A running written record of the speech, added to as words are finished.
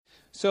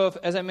So,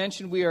 as I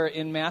mentioned, we are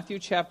in Matthew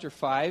chapter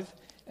 5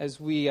 as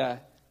we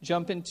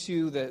jump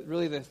into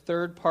the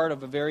third part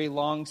of a very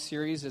long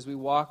series as we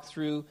walk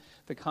through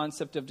the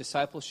concept of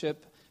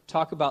discipleship,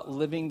 talk about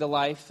living the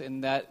life,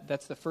 and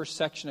that's the first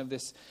section of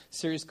this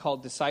series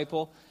called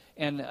Disciple.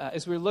 And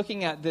as we're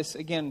looking at this,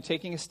 again,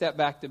 taking a step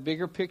back, the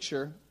bigger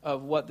picture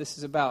of what this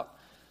is about,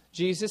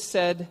 Jesus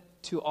said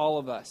to all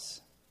of us,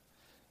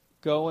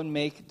 go and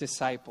make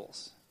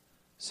disciples.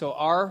 So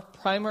our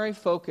primary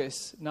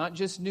focus, not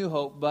just New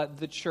Hope, but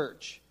the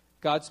church,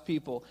 God's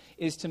people,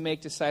 is to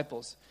make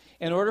disciples.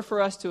 In order for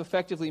us to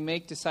effectively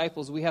make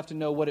disciples, we have to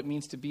know what it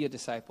means to be a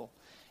disciple.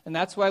 And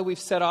that's why we've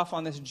set off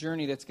on this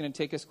journey that's going to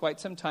take us quite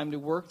some time to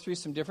work through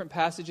some different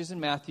passages in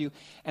Matthew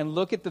and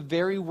look at the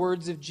very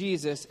words of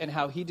Jesus and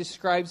how he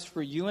describes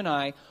for you and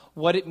I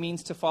what it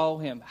means to follow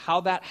him,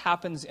 how that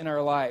happens in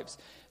our lives.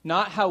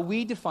 Not how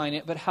we define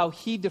it, but how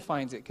he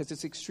defines it, because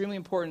it's extremely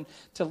important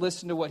to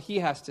listen to what he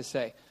has to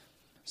say.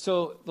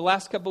 So the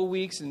last couple of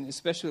weeks, and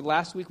especially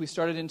last week, we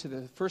started into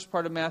the first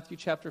part of Matthew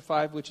chapter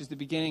 5, which is the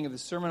beginning of the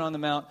Sermon on the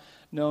Mount,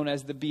 known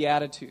as the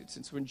Beatitudes.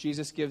 It's when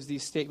Jesus gives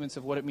these statements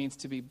of what it means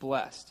to be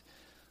blessed.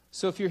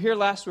 So if you're here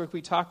last week,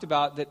 we talked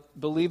about that,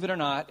 believe it or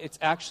not, it's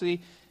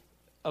actually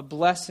a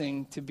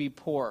blessing to be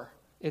poor.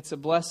 It's a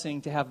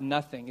blessing to have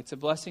nothing. It's a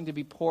blessing to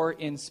be poor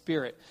in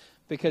spirit,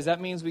 because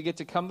that means we get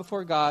to come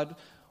before God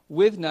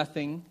with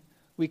nothing.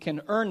 We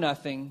can earn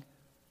nothing.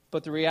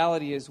 But the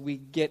reality is we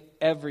get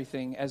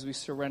everything as we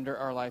surrender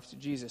our life to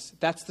Jesus.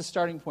 That's the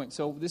starting point.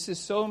 So this is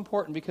so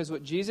important because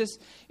what Jesus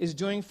is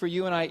doing for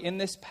you and I in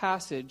this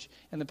passage,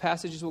 and the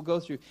passages we'll go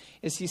through,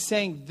 is he's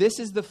saying this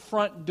is the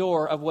front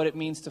door of what it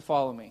means to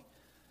follow me.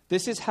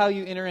 This is how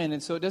you enter in.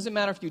 And so it doesn't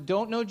matter if you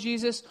don't know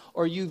Jesus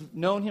or you've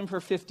known him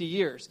for 50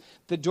 years.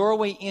 The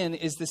doorway in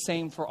is the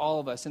same for all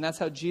of us. And that's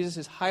how Jesus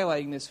is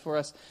highlighting this for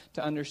us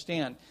to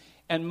understand.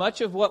 And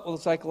much of what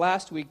was like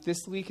last week,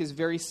 this week is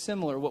very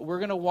similar. What we're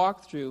going to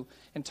walk through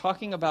and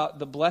talking about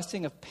the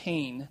blessing of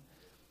pain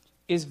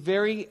is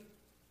very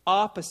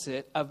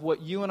opposite of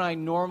what you and I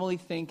normally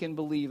think and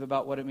believe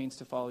about what it means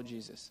to follow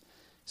Jesus.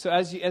 So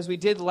as we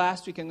did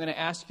last week, I'm going to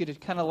ask you to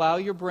kind of allow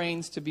your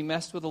brains to be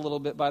messed with a little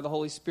bit by the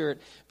Holy Spirit,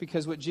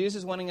 because what Jesus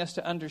is wanting us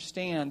to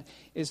understand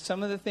is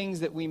some of the things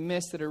that we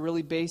miss that are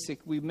really basic.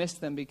 We miss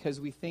them because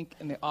we think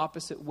in the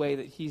opposite way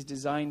that he's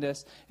designed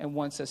us and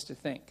wants us to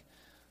think.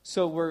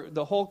 So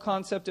the whole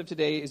concept of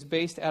today is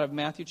based out of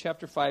Matthew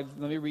chapter 5.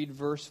 Let me read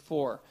verse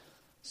 4.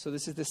 So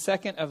this is the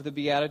second of the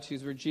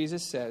Beatitudes where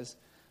Jesus says,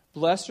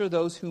 "Blessed are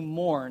those who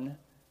mourn,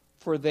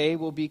 for they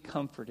will be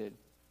comforted."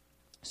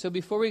 So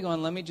before we go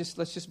on,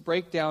 let's just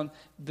break down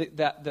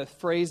the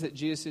phrase that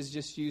Jesus has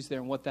just used there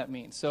and what that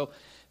means. So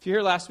if you're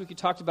here last week, you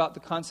talked about the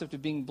concept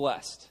of being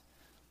blessed.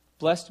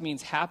 Blessed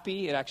means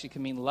happy. It actually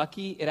can mean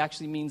lucky. It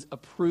actually means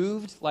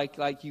approved,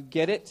 like you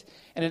get it.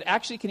 And it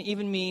actually can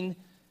even mean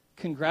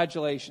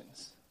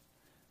congratulations.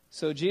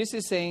 So Jesus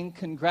is saying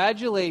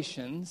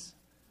congratulations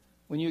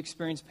when you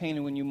experience pain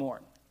and when you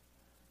mourn.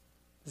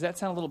 Does that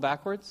sound a little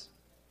backwards?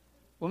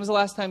 When was the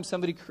last time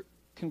somebody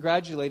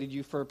congratulated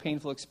you for a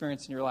painful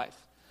experience in your life?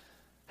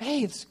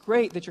 Hey, it's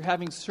great that you're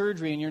having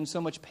surgery and you're in so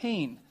much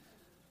pain.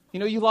 You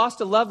know, you lost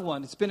a loved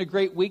one. It's been a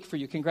great week for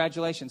you.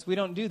 Congratulations. We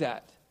don't do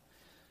that.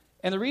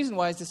 And the reason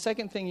why is the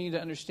second thing you need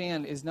to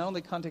understand is not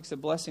only the context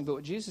of blessing, but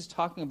what Jesus is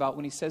talking about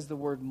when he says the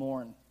word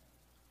mourn.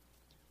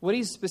 What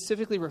he's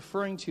specifically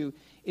referring to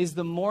is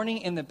the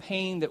mourning and the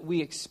pain that we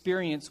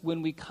experience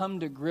when we come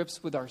to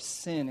grips with our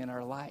sin in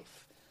our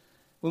life.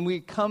 When we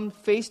come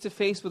face to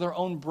face with our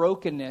own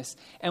brokenness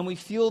and we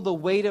feel the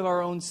weight of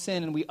our own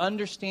sin and we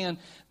understand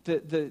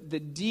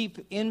the deep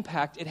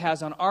impact it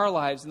has on our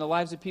lives and the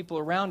lives of people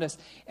around us,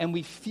 and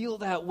we feel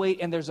that weight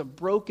and there's a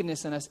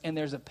brokenness in us and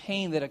there's a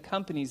pain that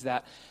accompanies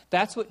that.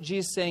 That's what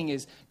Jesus is saying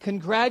is,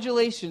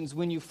 congratulations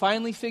when you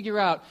finally figure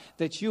out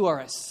that you are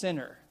a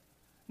sinner.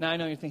 Now, I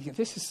know you're thinking,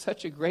 this is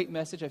such a great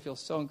message. I feel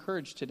so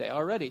encouraged today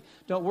already.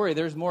 Don't worry,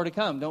 there's more to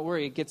come. Don't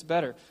worry, it gets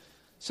better.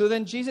 So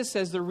then Jesus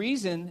says the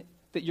reason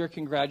that you're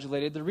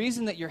congratulated, the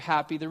reason that you're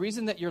happy, the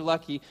reason that you're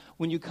lucky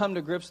when you come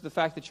to grips with the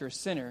fact that you're a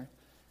sinner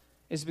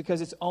is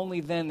because it's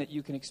only then that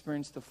you can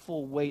experience the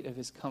full weight of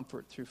his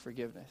comfort through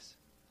forgiveness.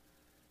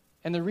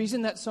 And the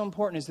reason that's so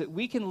important is that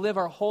we can live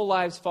our whole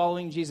lives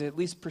following Jesus, at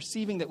least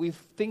perceiving that we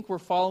think we're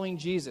following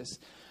Jesus,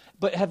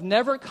 but have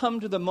never come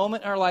to the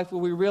moment in our life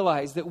where we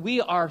realize that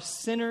we are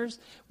sinners,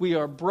 we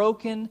are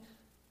broken,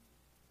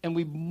 and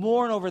we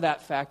mourn over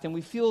that fact, and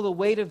we feel the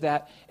weight of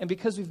that. And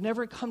because we've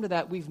never come to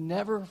that, we've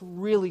never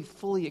really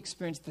fully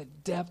experienced the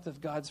depth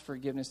of God's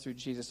forgiveness through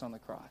Jesus on the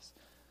cross.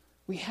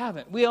 We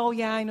haven't.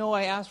 I know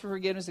I asked for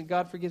forgiveness and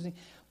God forgives me,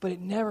 but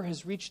it never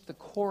has reached the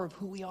core of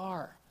who we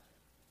are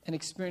and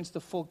experienced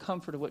the full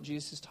comfort of what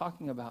Jesus is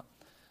talking about.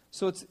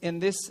 So it's in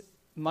this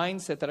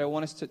mindset that I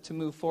want us to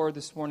move forward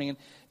this morning. And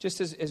just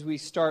as we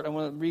start,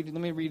 let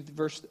me read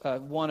verse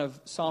 1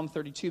 of Psalm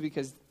 32,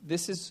 because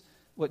this is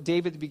what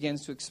David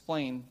begins to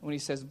explain when he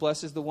says,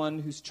 "Blessed is the one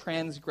whose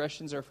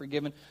transgressions are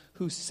forgiven,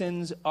 whose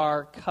sins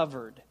are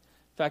covered."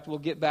 In fact, we'll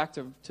get back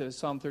to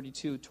Psalm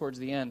 32 towards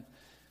the end.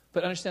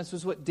 But understand, this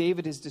is what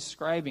David is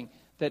describing.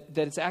 that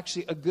it's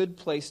actually a good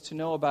place to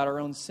know about our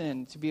own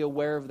sin, to be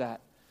aware of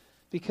that.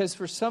 Because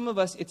for some of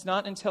us, it's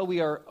not until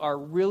we are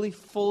really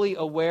fully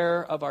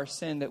aware of our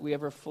sin that we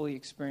ever fully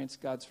experience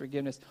God's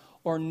forgiveness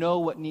or know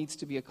what needs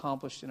to be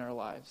accomplished in our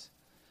lives.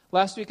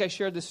 Last week I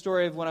shared the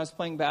story of when I was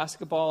playing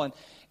basketball and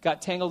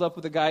got tangled up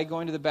with a guy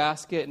going to the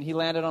basket, and he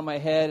landed on my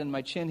head and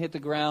my chin hit the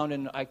ground,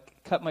 and I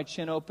cut my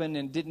chin open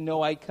and didn't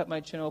know I cut my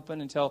chin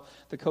open until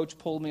the coach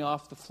pulled me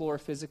off the floor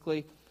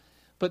physically.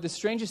 But the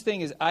strangest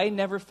thing is I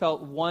never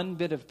felt one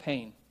bit of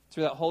pain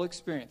through that whole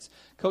experience.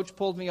 Coach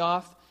pulled me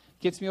off,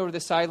 gets me over to the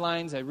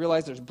sidelines. I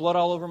realize there's blood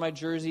all over my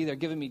jersey. They're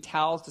giving me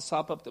towels to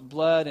sop up the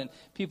blood, and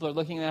people are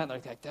looking at it and they're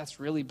like, that's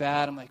really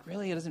bad. I'm like,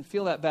 really? It doesn't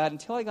feel that bad,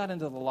 until I got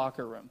into the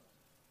locker room.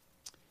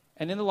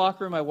 And in the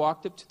locker room, I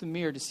walked up to the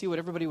mirror to see what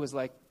everybody was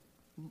like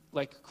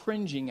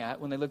cringing at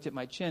when they looked at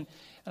my chin.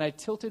 And I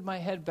tilted my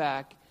head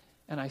back,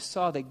 and I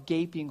saw the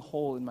gaping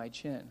hole in my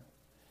chin.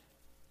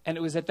 And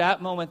it was at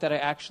that moment that I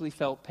actually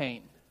felt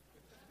pain.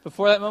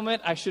 Before that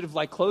moment, I should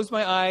have closed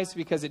my eyes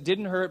because it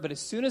didn't hurt. But as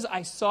soon as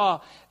I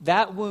saw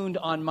that wound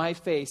on my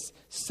face,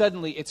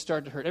 suddenly it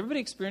started to hurt. Everybody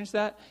experienced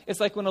that? It's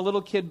like when a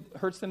little kid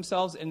hurts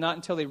themselves, and not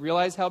until they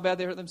realize how bad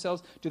they hurt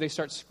themselves do they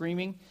start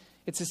screaming.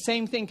 It's the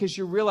same thing, because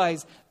you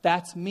realize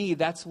that's me.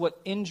 That's what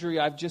injury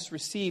I've just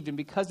received. And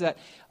because of that,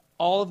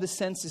 all of the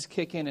senses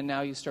kick in, and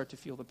now you start to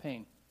feel the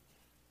pain.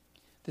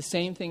 The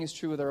same thing is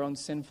true with our own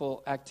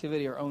sinful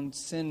activity, our own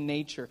sin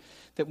nature.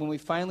 That when we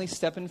finally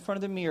step in front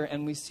of the mirror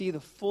and we see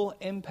the full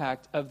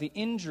impact of the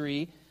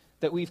injury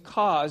that we've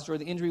caused or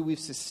the injury we've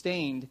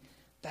sustained,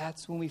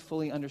 that's when we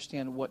fully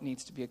understand what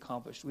needs to be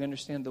accomplished. We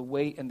understand the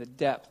weight and the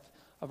depth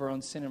of our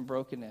own sin and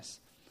brokenness.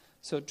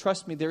 So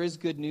trust me, there is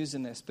good news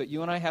in this, but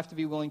you and I have to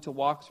be willing to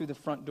walk through the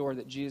front door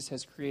that Jesus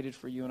has created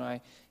for you and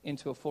I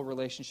into a full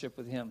relationship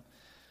with him.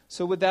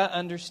 So with that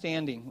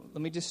understanding,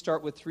 let me just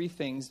start with three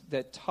things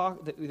that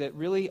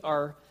really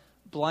are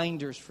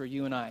blinders for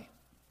you and I.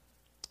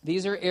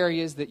 These are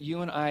areas that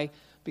you and I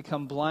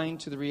become blind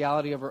to the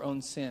reality of our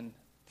own sin.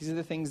 These are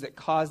the things that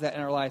cause that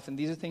in our life, and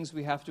these are things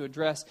we have to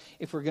address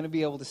if we're going to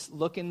be able to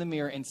look in the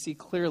mirror and see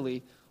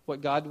clearly what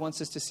God wants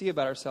us to see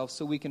about ourselves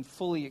so we can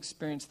fully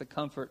experience the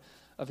comfort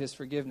of his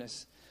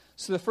forgiveness.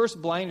 So the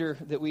first blinder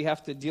that we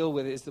have to deal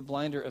with is the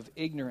blinder of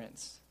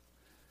ignorance.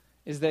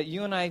 Is that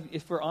you and I,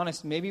 if we're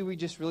honest, maybe we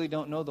just really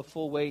don't know the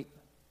full weight,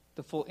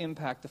 the full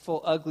impact, the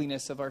full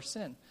ugliness of our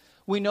sin.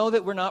 We know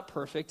that we're not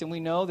perfect, and we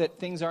know that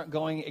things aren't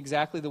going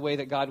exactly the way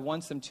that God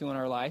wants them to in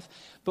our life,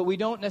 but we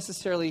don't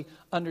necessarily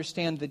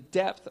understand the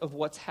depth of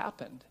what's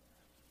happened,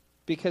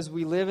 because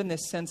we live in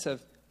this sense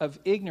of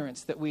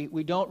ignorance that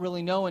we don't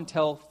really know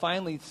until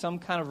finally some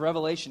kind of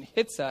revelation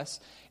hits us,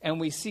 and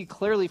we see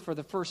clearly for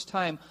the first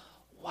time,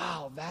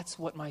 wow, that's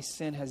what my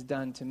sin has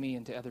done to me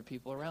and to other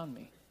people around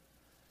me.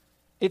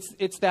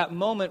 It's that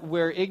moment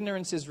where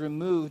ignorance is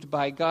removed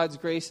by God's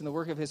grace and the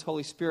work of his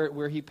Holy Spirit,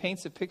 where he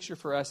paints a picture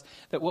for us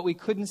that what we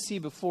couldn't see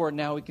before,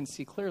 now we can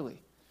see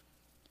clearly.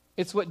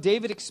 It's what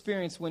David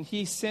experienced when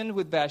he sinned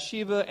with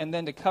Bathsheba, and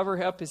then to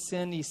cover up his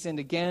sin, he sinned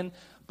again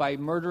by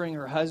murdering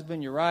her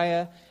husband,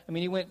 Uriah. I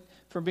mean, he went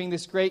from being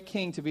this great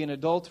king to being an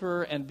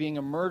adulterer and being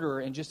a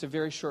murderer in just a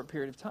very short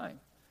period of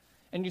time.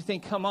 And you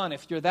think, come on,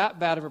 if you're that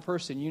bad of a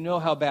person, you know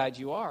how bad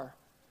you are.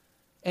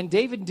 And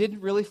David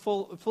didn't really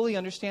fully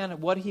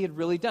understand what he had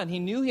really done. He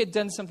knew he had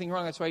done something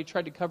wrong. That's why he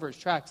tried to cover his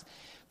tracks.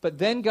 But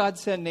then God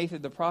sent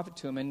Nathan the prophet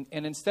to him. And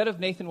instead of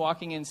Nathan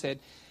walking in and said,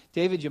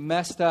 David, you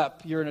messed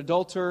up. You're an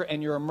adulterer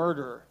and you're a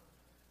murderer.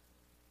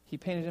 He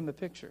painted him a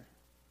picture.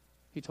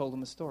 He told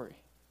him a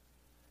story.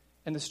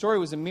 And the story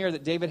was a mirror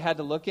that David had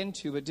to look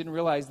into, but didn't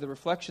realize the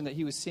reflection that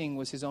he was seeing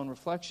was his own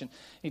reflection.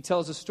 He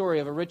tells a story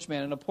of a rich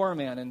man and a poor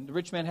man. And the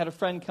rich man had a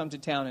friend come to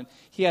town, and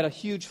he had a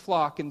huge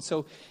flock. And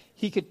so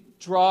he could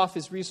draw off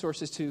his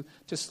resources to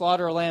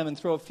slaughter a lamb and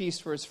throw a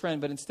feast for his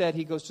friend. But instead,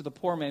 he goes to the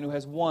poor man who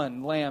has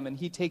one lamb, and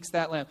he takes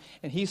that lamb,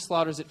 and he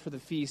slaughters it for the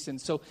feast.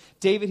 And so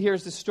David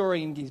hears the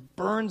story, and he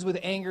burns with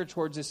anger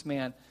towards this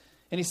man.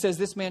 And he says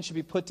this man should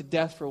be put to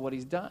death for what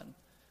he's done.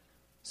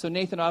 So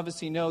Nathan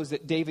obviously knows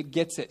that David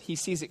gets it. He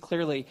sees it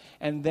clearly.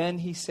 And then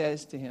he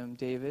says to him,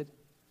 David,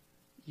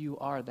 you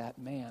are that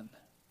man.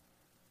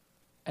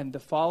 And the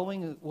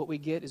following, what we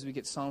get is we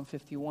get Psalm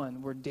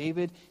 51, where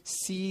David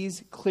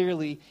sees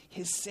clearly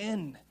his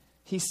sin.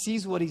 He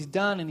sees what he's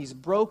done, and he's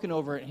broken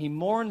over it, and he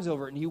mourns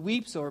over it, and he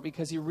weeps over it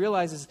because he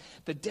realizes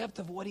the depth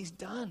of what he's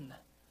done.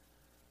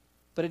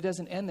 But it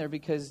doesn't end there,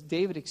 because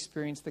David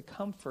experienced the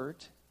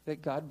comfort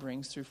that God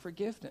brings through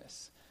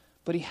forgiveness.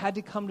 But he had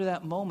to come to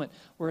that moment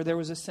where there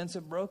was a sense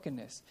of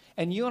brokenness.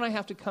 And you and I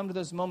have to come to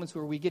those moments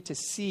where we get to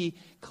see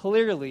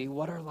clearly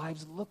what our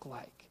lives look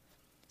like.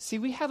 See,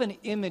 we have an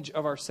image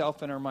of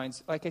ourselves in our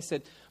minds. Like I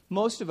said,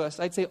 most of us,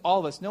 I'd say all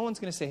of us, no one's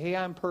going to say, hey,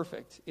 I'm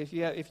perfect. If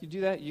you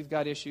do that, you've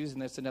got issues,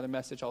 and that's another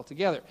message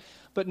altogether.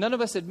 But none of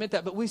us admit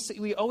that. But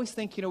we always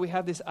think, we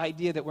have this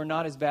idea that we're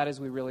not as bad as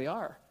we really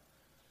are.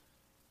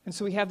 And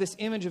so we have this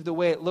image of the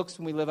way it looks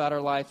when we live out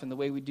our life and the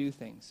way we do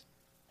things.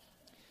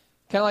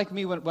 Kind of like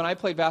me, when I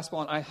played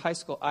basketball in high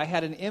school, I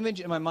had an image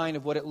in my mind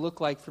of what it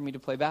looked like for me to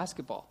play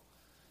basketball.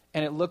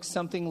 and it looked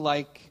something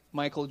like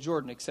Michael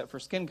Jordan, except for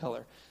skin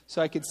color.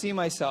 So I could see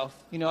myself,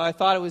 I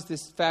thought it was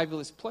this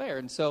fabulous player.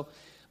 And so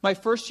my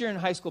first year in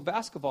high school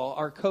basketball,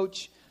 our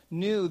coach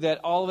knew that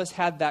all of us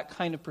had that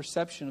kind of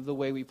perception of the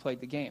way we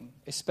played the game,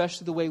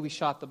 especially the way we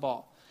shot the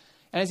ball.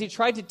 And as he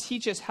tried to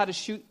teach us how to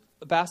shoot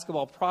a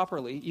basketball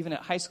properly, even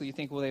at high school, you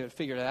think, well, they would have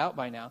figured it out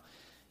by now.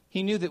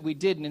 He knew that we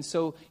didn't. And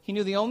so he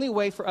knew the only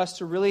way for us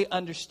to really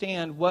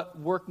understand what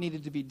work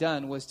needed to be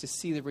done was to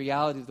see the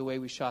reality of the way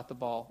we shot the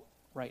ball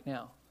right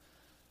now.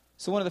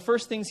 So one of the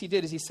first things he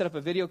did is he set up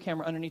a video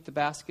camera underneath the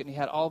basket, and he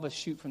had all of us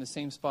shoot from the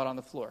same spot on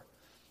the floor.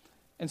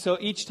 And so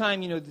each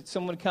time,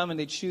 someone would come and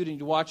they'd shoot and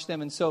you'd watch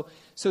them. And so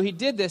he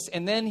did this,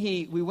 and then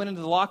we went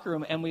into the locker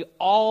room and we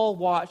all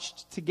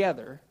watched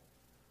together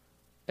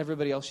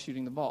everybody else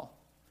shooting the ball.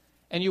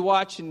 And you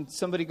watch and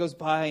somebody goes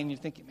by and you're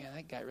thinking, man,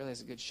 that guy really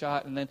has a good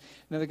shot. And then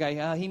another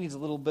guy, he needs a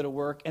little bit of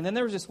work. And then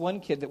there was this one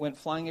kid that went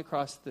flying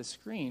across the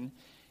screen,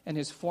 and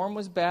his form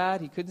was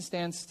bad. He couldn't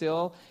stand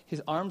still.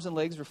 His arms and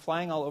legs were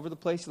flying all over the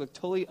place. He looked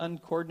totally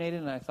uncoordinated.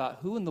 And I thought,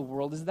 who in the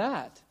world is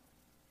that?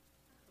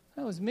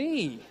 That was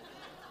me.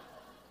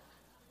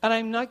 And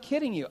I'm not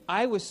kidding you.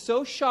 I was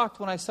so shocked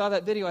when I saw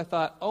that video. I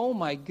thought, oh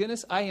my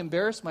goodness, I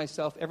embarrass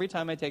myself every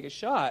time I take a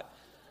shot.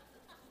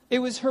 It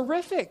was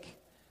horrific.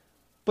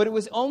 But it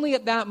was only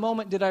at that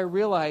moment did I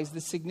realize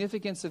the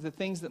significance of the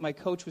things that my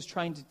coach was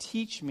trying to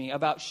teach me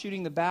about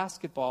shooting the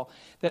basketball,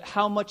 that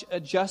how much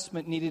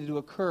adjustment needed to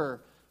occur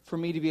for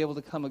me to be able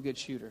to become a good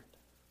shooter.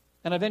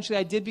 And eventually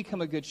I did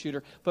become a good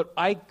shooter, but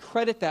I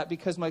credit that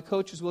because my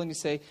coach was willing to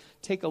say,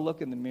 take a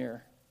look in the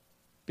mirror.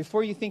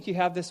 Before you think you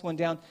have this one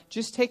down,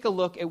 just take a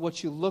look at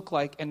what you look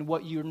like and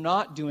what you're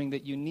not doing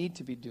that you need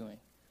to be doing.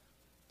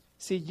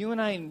 See, you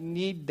and I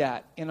need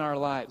that in our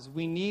lives.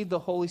 We need the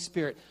Holy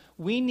Spirit.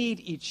 We need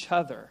each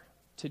other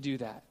to do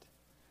that.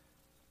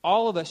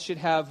 All of us should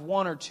have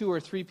one or two or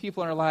three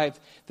people in our life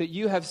that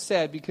you have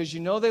said, because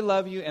you know they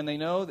love you and they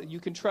know that you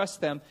can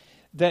trust them,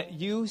 that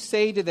you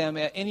say to them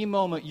at any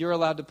moment, you're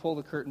allowed to pull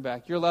the curtain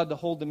back. You're allowed to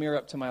hold the mirror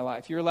up to my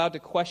life. You're allowed to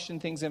question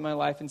things in my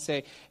life and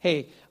say,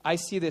 hey, I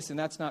see this and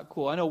that's not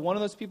cool. I know one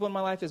of those people in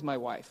my life is my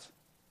wife.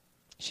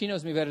 She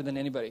knows me better than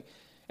anybody.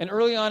 And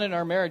early on in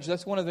our marriage,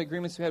 that's one of the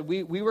agreements we had.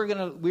 We were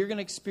going to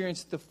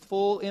experience the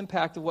full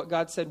impact of what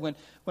God said. When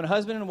a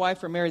husband and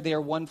wife are married, they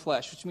are one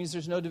flesh, which means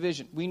there's no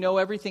division. We know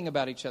everything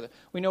about each other.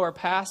 We know our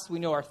past. We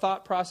know our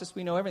thought process.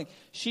 We know everything.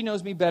 She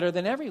knows me better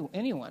than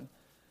anyone.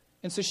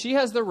 And so she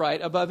has the right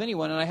above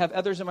anyone, and I have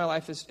others in my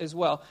life as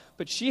well.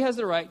 But she has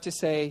the right to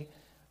say,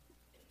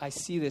 I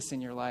see this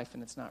in your life,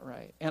 and it's not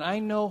right. And I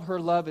know her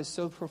love is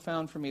so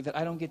profound for me that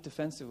I don't get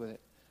defensive with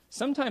it.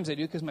 Sometimes I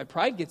do because my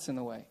pride gets in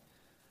the way.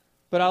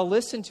 But I'll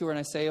listen to her and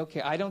I say,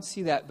 okay, I don't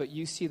see that, but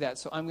you see that,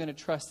 so I'm going to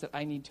trust that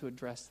I need to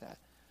address that.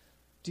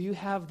 Do you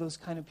have those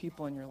kind of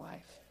people in your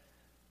life?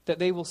 That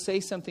they will say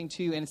something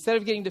to you, and instead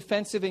of getting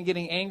defensive and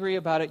getting angry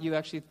about it, you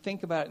actually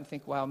think about it and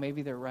think, wow,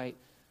 maybe they're right.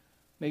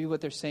 Maybe what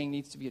they're saying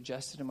needs to be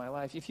adjusted in my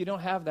life. If you don't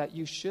have that,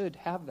 you should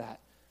have that.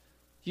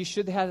 You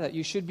should have that.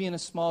 You should be in a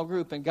small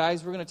group. And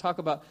guys, we're going to talk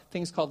about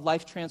things called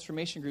life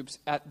transformation groups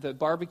at the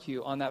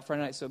barbecue on that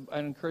Friday night. So I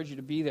encourage you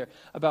to be there,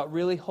 about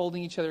really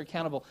holding each other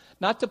accountable.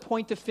 Not to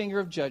point the finger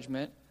of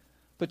judgment,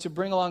 but to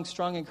bring along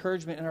strong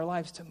encouragement in our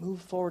lives to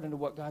move forward into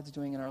what God's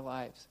doing in our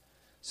lives.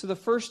 So the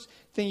first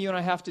thing you and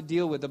I have to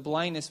deal with, the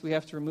blindness we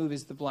have to remove,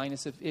 is the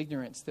blindness of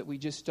ignorance, that we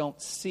just don't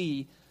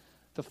see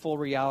the full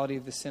reality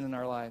of the sin in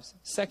our lives.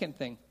 Second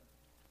thing,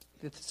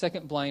 the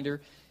second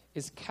blinder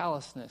is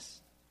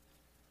callousness.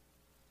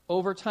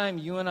 Over time,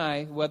 you and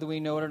I, whether we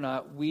know it or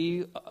not,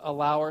 we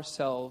allow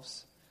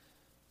ourselves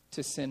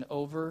to sin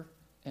over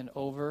and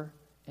over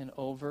and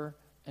over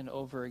and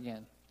over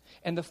again.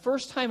 And the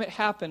first time it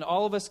happened,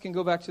 all of us can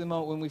go back to the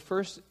moment when we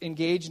first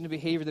engaged in a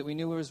behavior that we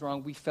knew was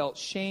wrong. We felt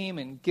shame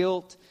and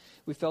guilt.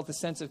 We felt a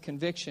sense of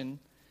conviction.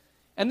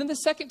 And then the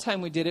second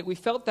time we did it, we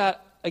felt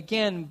that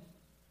again,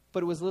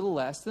 but it was a little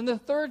less. Then the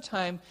third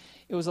time,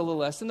 it was a little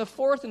less. And the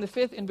fourth and the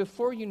fifth, and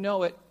before you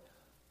know it,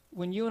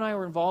 when you and I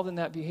were involved in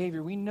that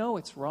behavior, we know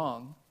it's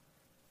wrong,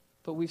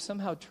 but we've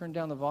somehow turned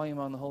down the volume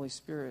on the Holy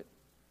Spirit,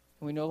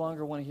 and we no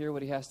longer want to hear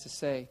what he has to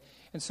say.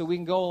 And so we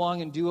can go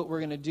along and do what we're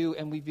going to do,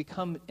 and we've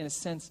become, in a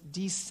sense,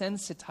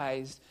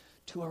 desensitized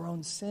to our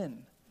own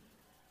sin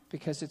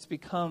because it's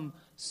become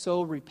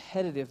so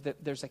repetitive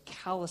that there's a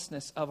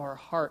callousness of our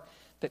heart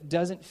that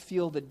doesn't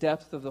feel the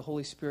depth of the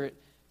Holy Spirit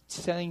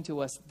saying to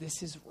us,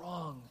 this is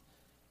wrong,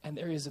 and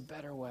there is a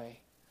better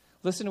way.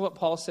 Listen to what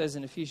Paul says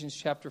in Ephesians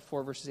chapter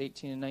 4, verses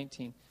 18 and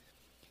 19.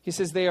 He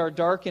says, they are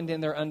darkened in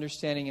their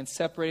understanding and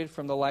separated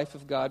from the life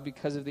of God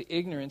because of the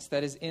ignorance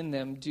that is in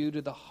them due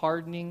to the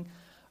hardening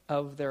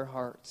of their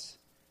hearts.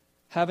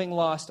 Having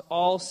lost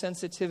all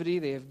sensitivity,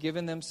 they have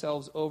given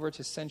themselves over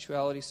to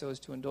sensuality so as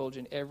to indulge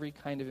in every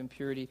kind of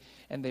impurity,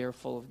 and they are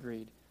full of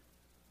greed.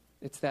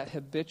 It's that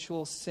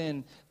habitual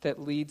sin that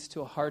leads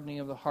to a hardening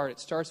of the heart. It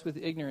starts with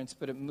ignorance,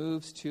 but it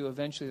moves to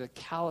eventually the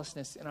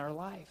callousness in our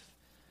life.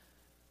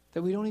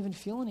 That we don't even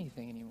feel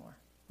anything anymore.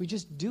 We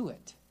just do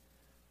it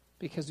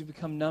because we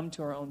become numb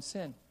to our own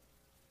sin.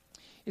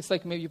 It's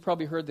like, maybe you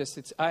probably heard this.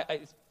 It's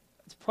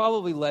It's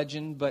probably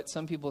legend, but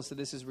some people said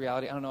this is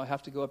reality. I don't know. I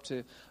have to go up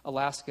to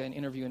Alaska and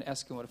interview an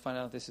Eskimo to find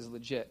out if this is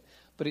legit.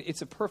 But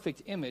it's a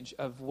perfect image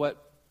of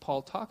what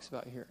Paul talks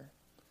about here.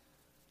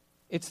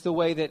 It's the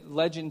way that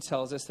legend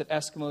tells us that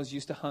Eskimos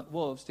used to hunt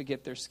wolves to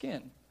get their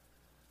skin.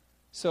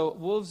 So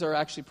wolves are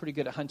actually pretty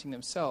good at hunting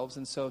themselves.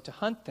 And so to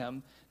hunt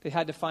them, they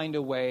had to find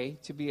a way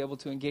to be able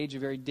to engage a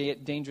very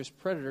dangerous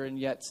predator and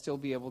yet still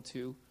be able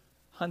to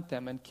hunt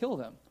them and kill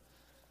them.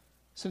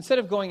 So instead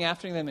of going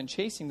after them and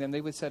chasing them,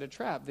 they would set a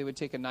trap. They would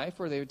take a knife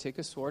or they would take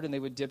a sword and they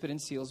would dip it in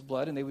seal's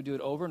blood, and they would do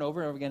it over and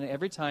over and over again. And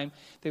every time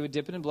they would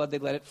dip it in blood,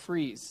 they'd let it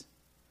freeze.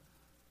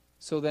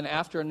 So then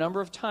after a number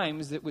of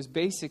times, it was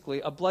basically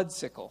a blood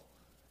sickle.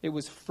 It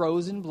was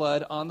frozen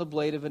blood on the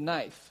blade of a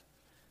knife.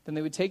 Then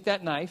they would take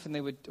that knife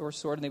or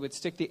sword, and they would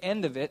stick the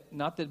end of it,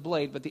 not the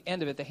blade, but the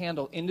end of it, the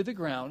handle, into the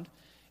ground,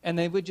 and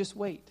they would just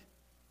wait.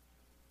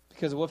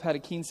 Because a wolf had a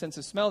keen sense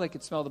of smell, they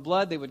could smell the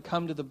blood, they would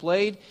come to the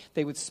blade,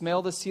 they would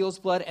smell the seal's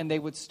blood, and they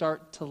would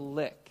start to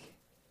lick.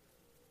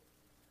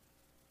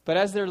 But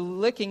as they're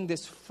licking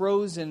this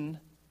frozen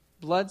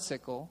blood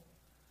sickle,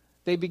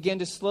 they begin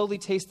to slowly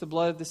taste the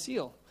blood of the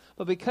seal.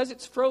 But because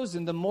it's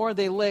frozen, the more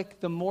they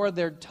lick, the more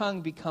their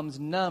tongue becomes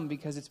numb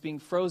because it's being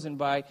frozen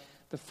by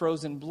the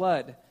frozen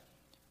blood.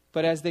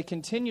 But as they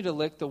continue to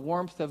lick, the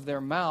warmth of their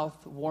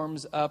mouth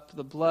warms up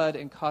the blood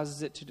and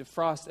causes it to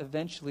defrost,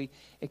 eventually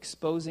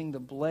exposing the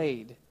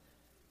blade.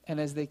 And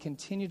as they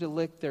continue to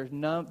lick, their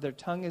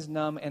tongue is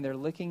numb, and they're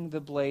licking the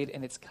blade,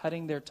 and it's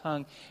cutting their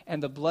tongue.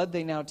 And the blood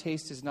they now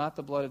taste is not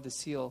the blood of the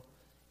seal,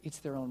 it's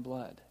their own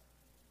blood.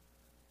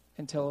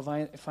 Until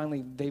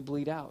finally they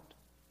bleed out.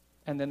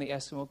 And then the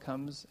Eskimo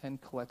comes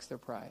and collects their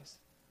prize.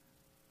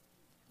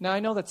 Now, I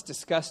know that's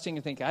disgusting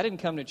to think, I didn't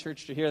come to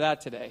church to hear that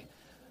today.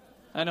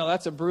 I know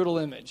that's a brutal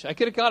image. I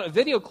could have got a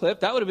video clip.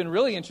 That would have been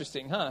really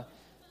interesting, huh?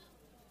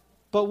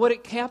 But what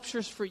it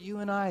captures for you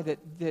and I,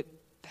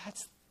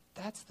 that's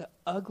the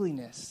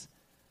ugliness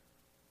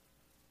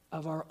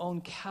of our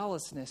own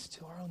callousness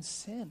to our own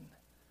sin.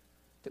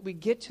 That we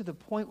get to the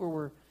point where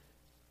we're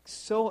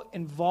so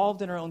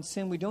involved in our own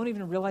sin, we don't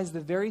even realize the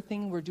very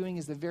thing we're doing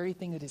is the very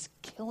thing that is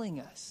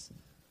killing us.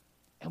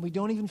 And we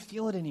don't even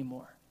feel it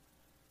anymore.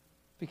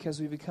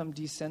 Because we become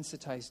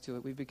desensitized to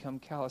it. We become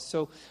callous.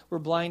 So we're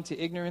blind to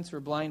ignorance.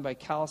 We're blind by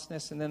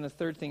callousness. And then the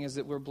third thing is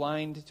that we're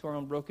blind to our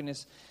own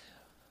brokenness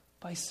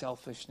by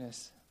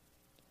selfishness.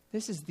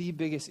 This is the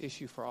biggest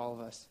issue for all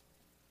of us.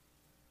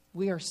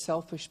 We are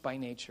selfish by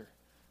nature.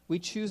 We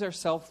choose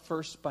ourselves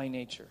first by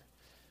nature.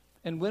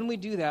 And when we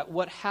do that,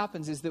 what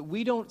happens is that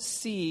we don't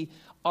see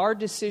our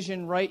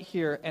decision right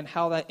here and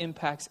how that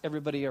impacts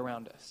everybody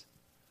around us.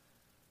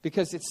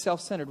 Because it's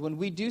self-centered. When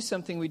we do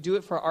something, we do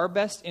it for our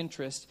best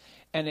interest,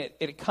 and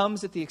it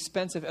comes at the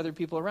expense of other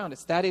people around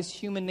us. That is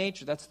human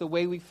nature. That's the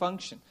way we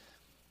function.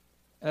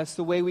 That's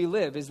the way we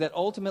live, is that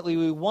ultimately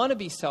we want to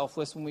be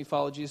selfless when we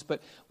follow Jesus,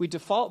 but we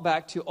default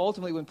back to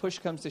ultimately when push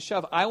comes to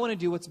shove, I want to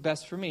do what's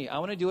best for me. I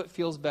want to do what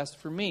feels best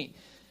for me.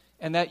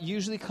 And that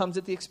usually comes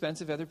at the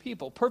expense of other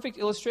people. Perfect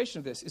illustration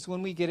of this is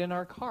when we get in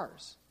our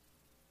cars.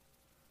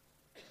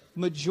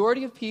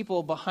 Majority of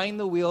people behind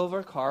the wheel of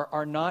our car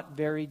are not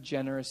very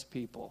generous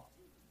people.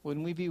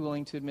 Wouldn't we be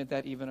willing to admit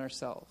that even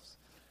ourselves?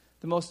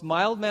 The most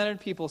mild-mannered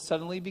people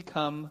suddenly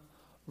become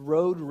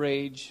road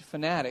rage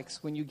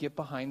fanatics when you get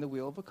behind the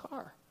wheel of a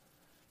car.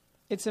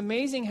 It's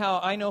amazing how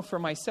I know for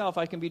myself,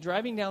 I can be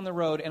driving down the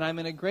road and I'm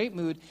in a great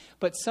mood,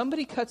 but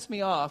somebody cuts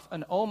me off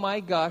and oh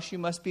my gosh, you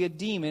must be a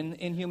demon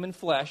in human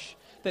flesh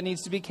that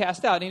needs to be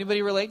cast out.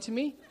 Anybody relate to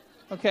me?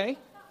 Okay.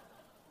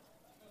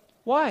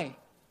 Why?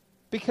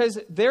 Because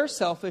they're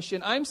selfish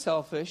and I'm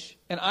selfish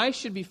and I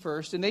should be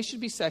first and they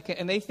should be second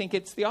and they think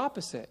it's the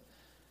opposite.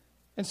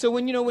 And so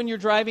when you're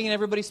driving and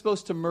everybody's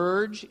supposed to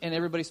merge and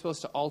everybody's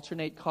supposed to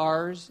alternate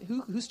cars,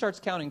 who starts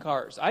counting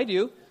cars? I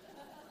do.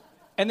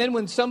 And then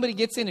when somebody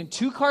gets in and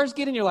two cars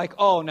get in, you're like,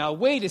 oh, now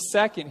wait a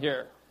second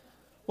here.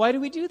 Why do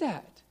we do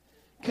that?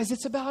 Because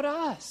it's about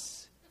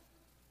us.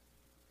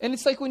 And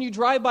it's like when you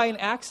drive by an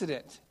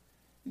accident.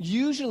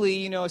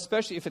 Usually,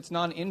 especially if it's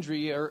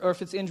non-injury or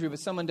if it's injury but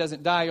someone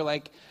doesn't die,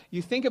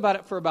 you think about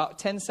it for about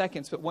 10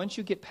 seconds. But once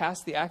you get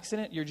past the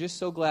accident, you're just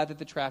so glad that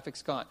the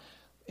traffic's gone.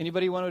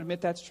 Anybody want to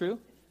admit that's true?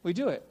 We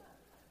do it.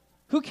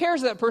 Who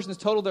cares that person's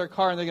totaled their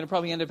car and they're going to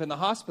probably end up in the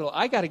hospital?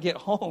 I got to get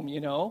home,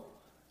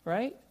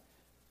 right?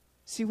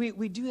 See,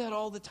 we do that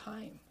all the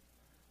time.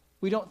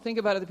 We don't think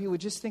about other people. We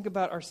just think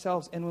about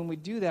ourselves. And when we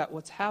do that,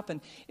 what's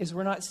happened is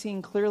we're not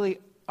seeing clearly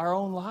our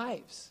own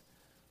lives.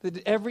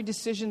 That every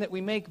decision that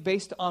we make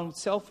based on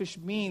selfish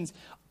means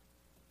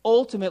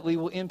ultimately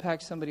will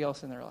impact somebody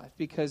else in their life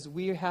because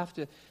we have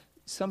to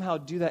somehow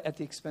do that at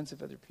the expense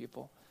of other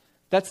people.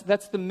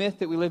 That's the myth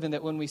that we live in,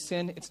 that when we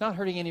sin, it's not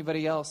hurting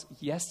anybody else.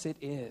 Yes, it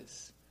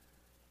is.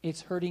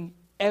 It's hurting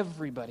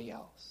everybody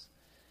else.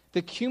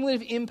 The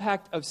cumulative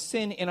impact of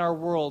sin in our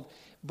world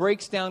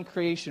breaks down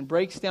creation,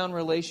 breaks down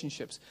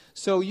relationships.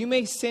 So you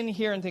may sin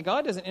here and think, oh,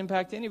 it doesn't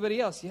impact anybody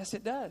else. Yes,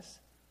 it does.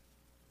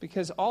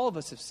 Because all of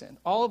us have sinned.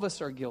 All of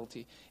us are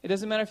guilty. It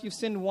doesn't matter if you've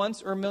sinned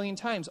once or a million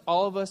times.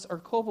 All of us are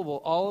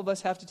culpable. All of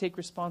us have to take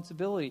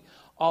responsibility.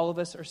 All of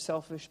us are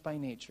selfish by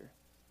nature.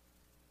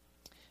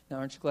 Now,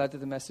 aren't you glad that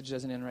the message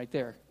doesn't end right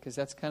there? Because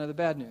that's kind of the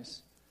bad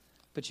news.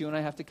 But you and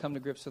I have to come to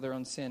grips with our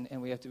own sin,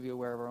 and we have to be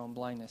aware of our own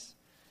blindness.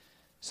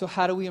 So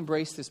how do we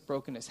embrace this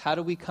brokenness? How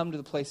do we come to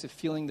the place of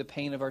feeling the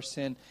pain of our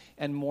sin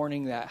and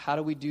mourning that? How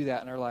do we do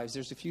that in our lives?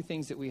 There's a few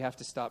things that we have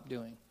to stop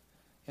doing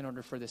in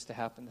order for this to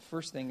happen. The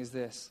first thing is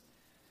this.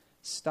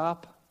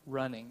 Stop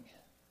running.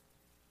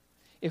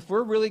 If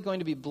we're really going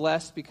to be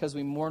blessed because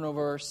we mourn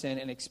over our sin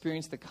and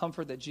experience the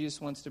comfort that Jesus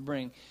wants to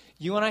bring,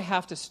 you and I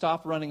have to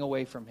stop running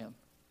away from him.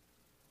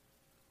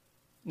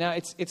 Now,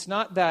 it's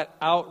not that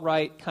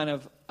outright kind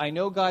of, I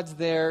know God's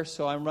there,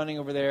 so I'm running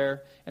over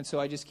there, and so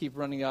I just keep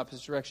running the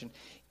opposite direction.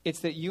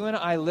 It's that you and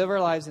I live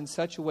our lives in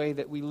such a way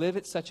that we live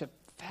at such a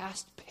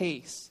fast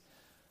pace,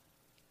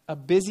 a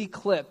busy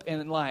clip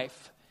in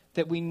life,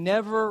 that we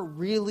never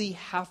really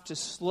have to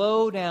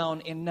slow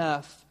down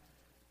enough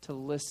to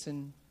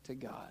listen to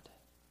God.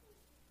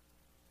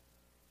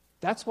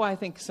 That's why I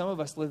think some of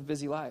us live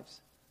busy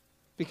lives.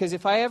 Because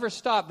if I ever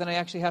stop, then I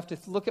actually have to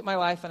look at my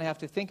life and I have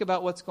to think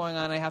about what's going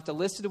on. I have to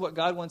listen to what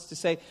God wants to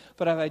say.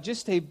 But if I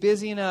just stay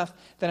busy enough,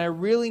 then I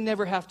really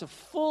never have to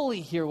fully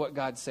hear what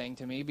God's saying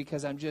to me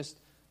because I'm just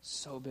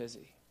so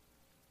busy.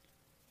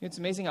 It's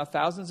amazing how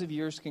thousands of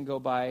years can go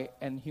by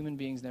and human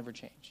beings never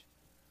change.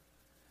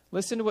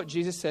 Listen to what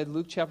Jesus said,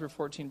 Luke chapter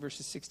 14,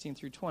 verses 16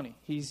 through 20.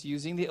 He's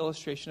using the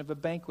illustration of a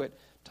banquet,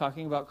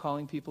 talking about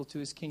calling people to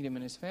his kingdom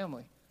and his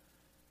family.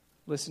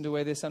 Listen to the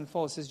way this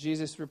unfolds. It says,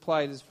 Jesus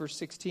replied, this verse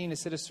 16, it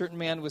said, a certain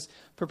man was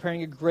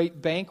preparing a great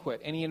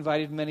banquet, and he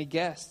invited many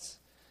guests.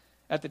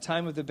 At the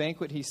time of the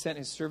banquet, he sent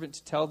his servant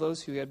to tell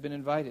those who had been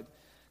invited,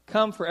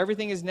 come, for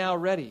everything is now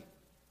ready.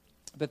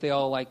 But they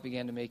all alike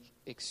began to make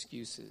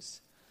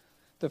excuses.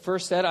 The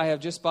first said, I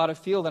have just bought a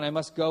field, and I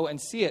must go and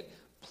see it.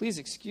 Please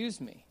excuse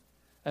me.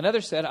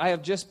 Another said, I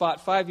have just bought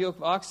 5 yoke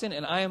of oxen,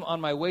 and I am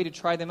on my way to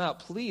try them out.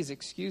 Please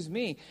excuse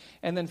me.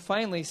 And then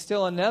finally,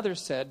 still another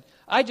said,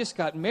 I just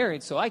got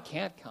married, so I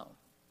can't come.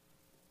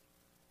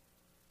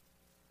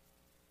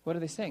 What are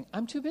they saying?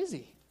 I'm too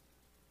busy.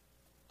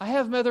 I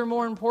have other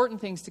more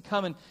important things to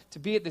come and to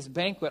be at this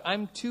banquet.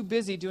 I'm too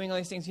busy doing all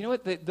these things. You know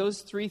what?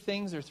 Those 3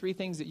 things are 3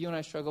 things that you and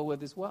I struggle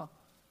with as well.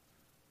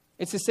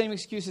 It's the same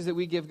excuses that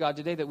we give God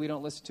today that we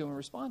don't listen to him and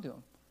respond to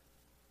him.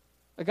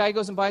 A guy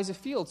goes and buys a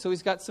field, so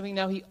he's got something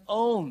now he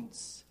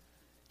owns.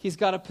 He's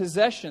got a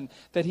possession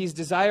that he's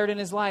desired in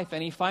his life,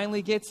 and he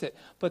finally gets it.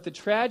 But the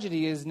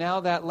tragedy is now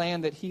that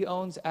land that he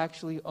owns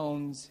actually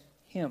owns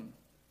him.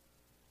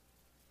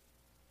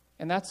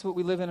 And that's what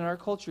we live in our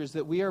culture, is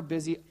that we are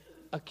busy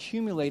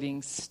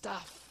accumulating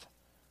stuff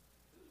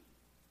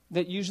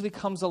that usually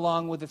comes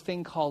along with a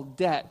thing called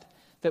debt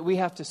that we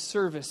have to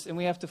service and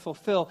we have to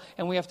fulfill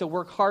and we have to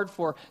work hard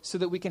for so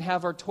that we can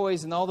have our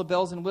toys and all the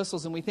bells and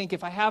whistles. And we think,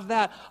 if I have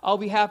that, I'll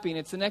be happy. And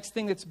it's the next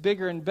thing that's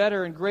bigger and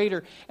better and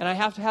greater. And I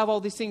have to have all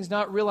these things,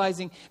 not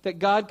realizing that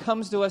God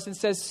comes to us and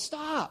says,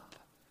 stop.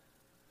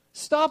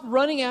 Stop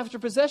running after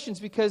possessions,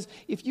 because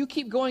if you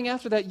keep going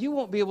after that, you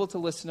won't be able to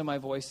listen to my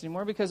voice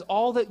anymore, because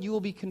all that you will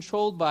be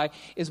controlled by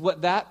is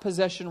what that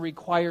possession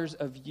requires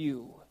of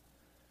you.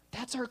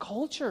 That's our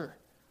culture.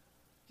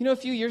 You know, a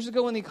few years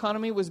ago when the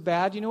economy was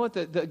bad, you know what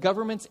the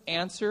government's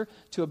answer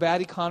to a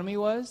bad economy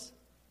was?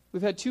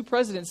 We've had 2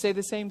 presidents say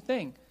the same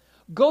thing.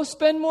 Go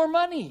spend more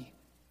money.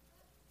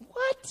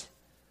 What?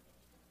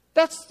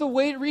 That's the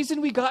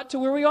reason we got to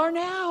where we are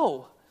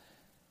now.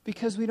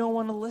 Because we don't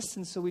want to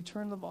listen, so we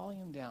turn the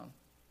volume down.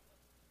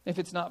 If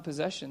it's not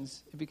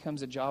possessions, it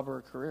becomes a job or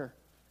a career.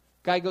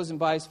 Guy goes and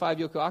buys 5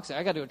 yoke of oxen.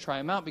 I got to go try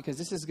them out because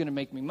this is going to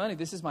make me money.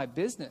 This is my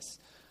business.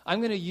 I'm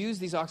going to use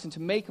these oxen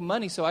to make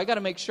money, so I got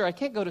to make sure I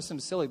can't go to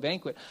some silly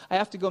banquet. I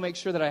have to go make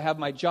sure that I have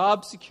my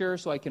job secure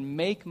so I can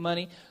make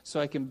money, so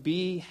I can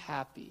be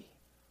happy.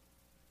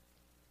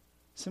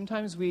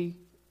 Sometimes we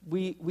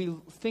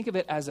think of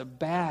it as a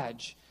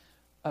badge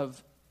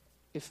of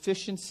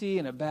efficiency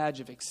and a badge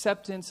of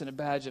acceptance and a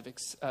badge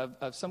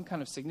of some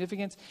kind of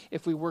significance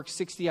if we work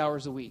 60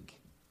 hours a week.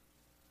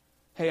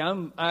 Hey,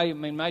 I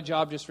mean, my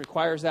job just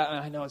requires that, and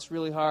I know it's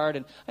really hard.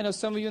 And I know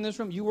some of you in this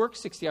room, you work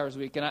 60 hours a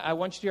week, and I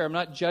want you to hear, I'm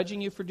not judging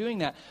you for doing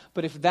that.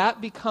 But if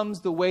that becomes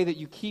the way that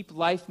you keep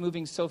life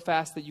moving so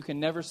fast that you can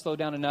never slow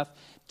down enough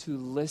to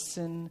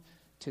listen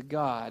to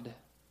God,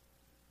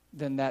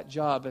 then that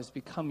job has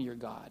become your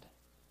God.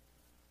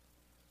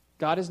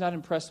 God is not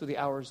impressed with the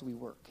hours we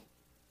work.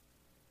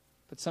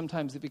 But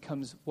sometimes it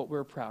becomes what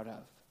we're proud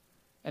of.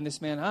 And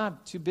this man, I'm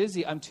too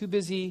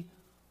busy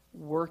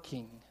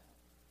working.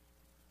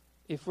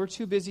 If we're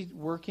too busy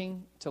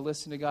working to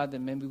listen to God,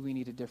 then maybe we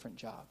need a different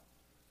job.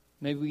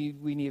 Maybe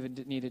we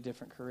need a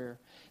different career.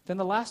 Then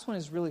the last one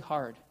is really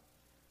hard.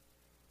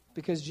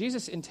 Because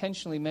Jesus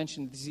intentionally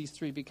mentioned these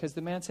 3 because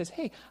the man says,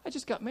 hey, I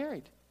just got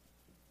married.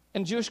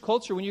 In Jewish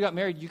culture, when you got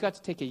married, you got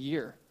to take a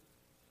year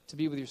to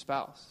be with your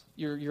spouse.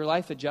 Your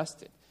life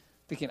adjusted.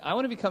 thinking, I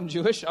want to become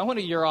Jewish. I want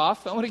a year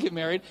off. I want to get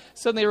married.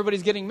 Suddenly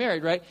everybody's getting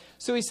married, right?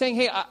 So he's saying,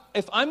 hey,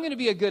 if I'm going to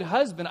be a good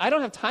husband, I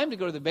don't have time to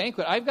go to the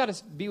banquet. I've got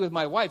to be with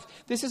my wife.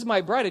 This is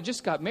my bride. I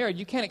just got married.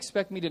 You can't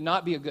expect me to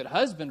not be a good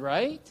husband,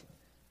 right?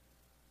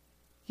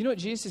 You know what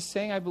Jesus is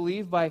saying, I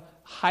believe, by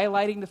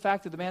highlighting the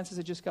fact that the man says,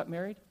 I just got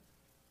married?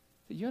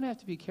 That you and I have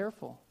to be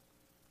careful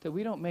that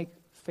we don't make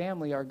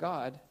family our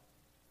God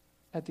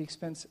at the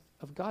expense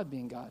of God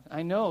being God.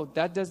 I know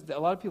that does, a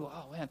lot of people,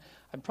 oh man,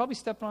 I'm probably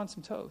stepping on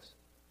some toes.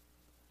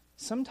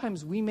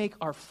 Sometimes we make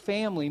our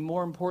family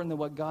more important than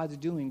what God's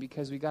doing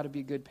because we got to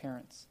be good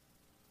parents.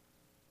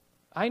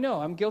 I know,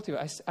 I'm guilty of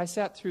it. I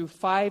sat through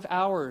 5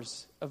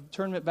 hours of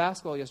tournament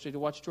basketball yesterday to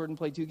watch Jordan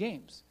play 2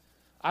 games.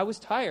 I was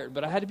tired,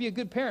 but I had to be a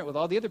good parent with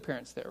all the other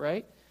parents there,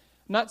 right?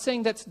 I'm not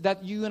saying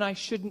that you and I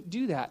shouldn't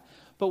do that.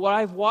 But what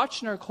I've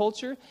watched in our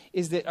culture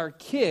is that our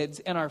kids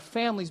and our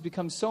families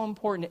become so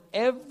important,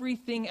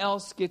 everything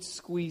else gets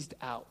squeezed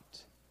out.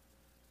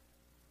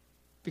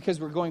 Because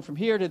we're going from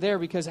here to there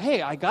because,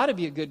 hey, I got to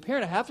be a good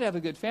parent. I have to have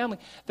a good family.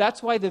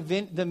 That's why the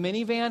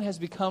minivan has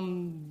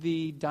become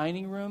the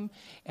dining room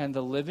and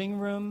the living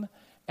room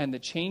and the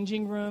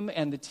changing room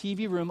and the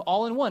TV room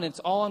all in one. It's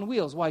all on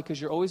wheels. Why? Because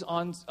you're always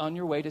on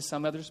your way to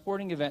some other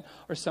sporting event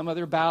or some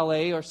other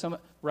ballet or some,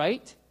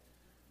 right?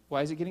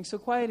 Why is it getting so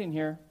quiet in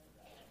here?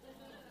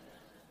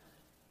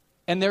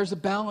 And there's a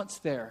balance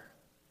there.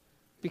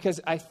 Because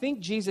I think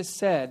Jesus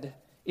said,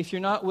 if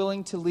you're not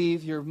willing to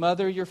leave your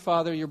mother, your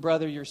father, your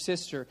brother, your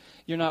sister,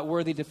 you're not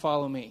worthy to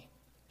follow me.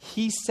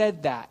 He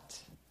said that.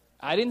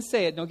 I didn't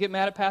say it. Don't get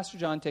mad at Pastor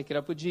John. Take it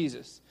up with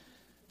Jesus.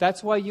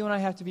 That's why you and I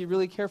have to be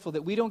really careful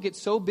that we don't get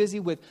so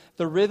busy with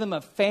the rhythm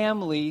of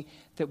family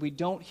that we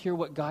don't hear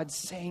what God's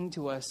saying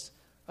to us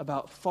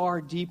about far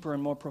deeper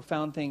and more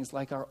profound things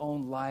like our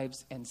own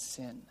lives and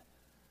sin.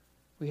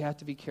 We have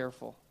to be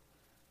careful.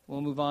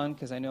 We'll move on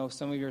because I know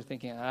some of you are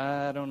thinking,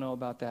 I don't know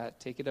about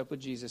that. Take it up with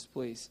Jesus,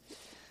 please.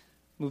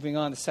 Moving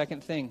on, the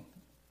second thing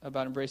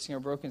about embracing our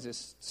brokenness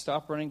is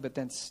stop running, but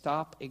then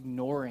stop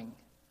ignoring.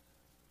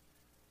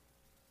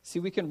 See,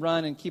 we can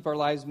run and keep our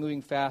lives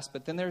moving fast,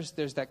 but then there's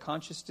that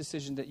conscious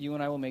decision that you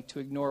and I will make to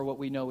ignore what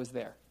we know is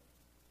there.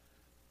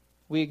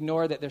 We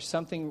ignore that there's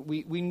something,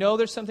 we know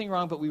there's something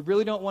wrong, but we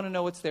really don't want to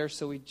know what's there,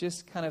 so we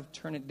just kind of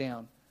turn it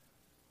down.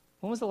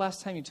 When was the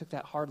last time you took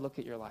that hard look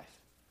at your life?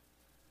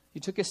 You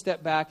took a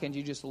step back and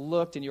you just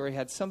looked and you already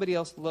had somebody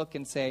else look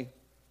and say,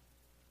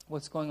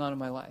 what's going on in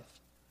my life?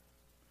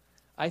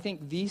 I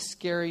think the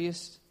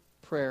scariest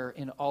prayer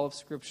in all of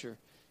Scripture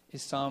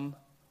is Psalm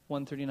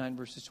 139,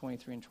 verses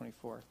 23 and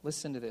 24.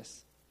 Listen to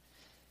this.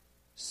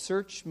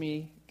 Search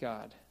me,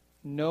 God.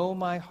 Know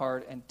my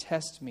heart and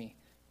test me.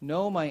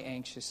 Know my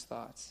anxious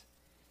thoughts.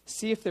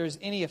 See if there's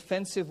any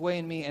offensive way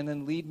in me and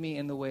then lead me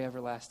in the way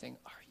everlasting.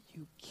 Are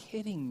you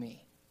kidding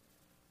me?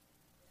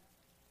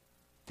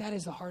 That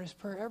is the hardest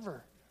prayer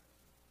ever.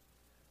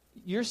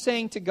 You're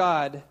saying to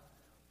God,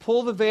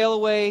 pull the veil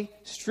away,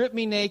 strip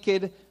me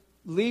naked,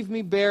 leave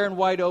me bare and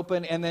wide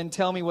open, and then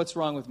tell me what's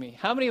wrong with me.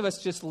 How many of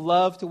us just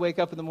love to wake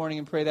up in the morning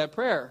and pray that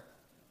prayer?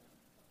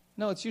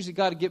 No, it's usually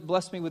God to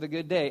bless me with a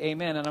good day.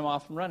 Amen, and I'm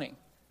off and running.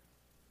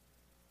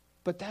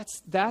 But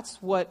that's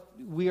what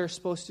we are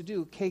supposed to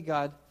do. Okay,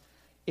 God,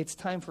 it's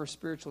time for a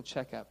spiritual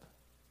checkup.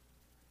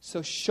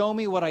 So show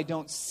me what I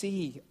don't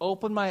see.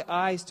 Open my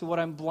eyes to what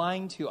I'm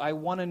blind to. I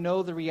want to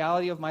know the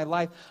reality of my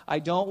life. I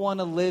don't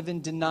want to live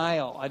in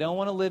denial. I don't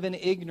want to live in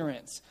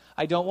ignorance.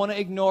 I don't want to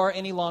ignore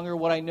any longer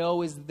what I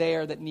know is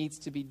there that needs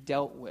to be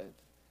dealt with.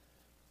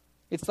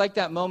 It's like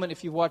that moment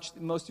if you've watched,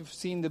 most of you have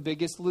seen The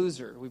Biggest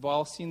Loser. We've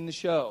all seen the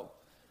show.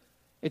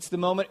 It's the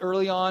moment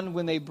early on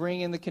when they bring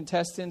in the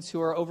contestants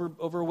who are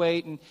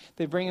overweight and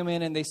they bring them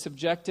in and they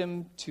subject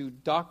them to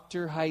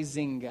Dr.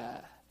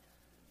 Huizenga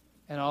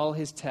and all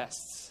his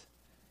tests.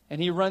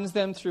 And he runs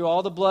them through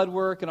all the blood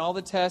work and all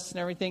the tests and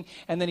everything.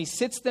 And then he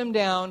sits them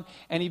down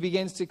and he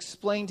begins to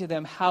explain to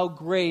them how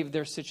grave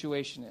their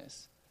situation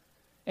is.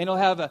 And he'll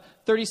have a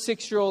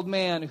 36-year-old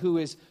man who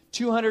is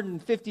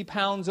 250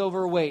 pounds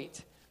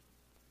overweight.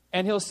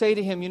 And he'll say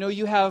to him, you know,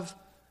 you have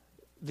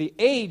the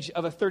age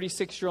of a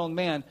 36-year-old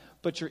man,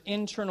 but your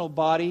internal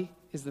body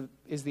is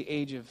the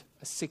age of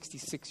a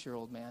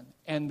 66-year-old man.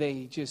 And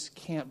they just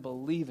can't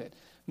believe it.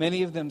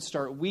 Many of them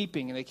start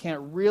weeping and they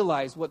can't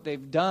realize what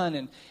they've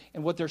done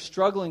and what they're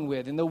struggling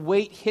with. And the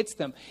weight hits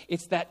them.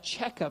 It's that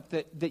checkup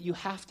that you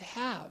have to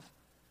have.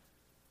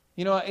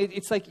 You know,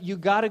 it's like you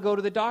got to go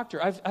to the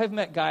doctor. I've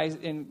met guys,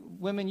 and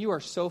women, you are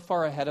so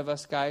far ahead of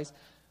us guys.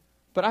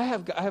 But I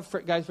have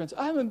guys friends,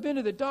 I haven't been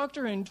to the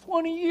doctor in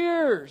 20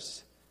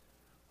 years.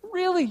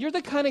 Really? You're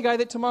the kind of guy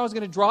that tomorrow's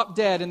going to drop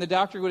dead, and the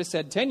doctor would have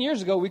said, 10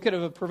 years ago, we could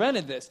have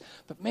prevented this.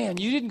 But man,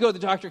 you didn't go to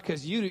the doctor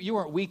because you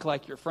weren't weak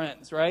like your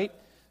friends, right?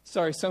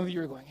 Sorry, some of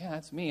you are going, yeah,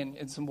 that's me.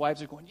 And some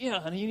wives are going, yeah,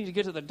 honey, you need to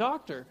get to the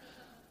doctor.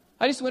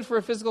 I just went for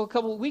a physical a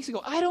couple of weeks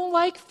ago. I don't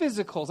like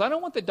physicals. I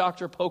don't want the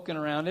doctor poking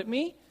around at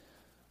me.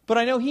 But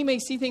I know he may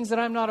see things that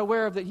I'm not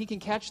aware of, that he can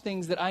catch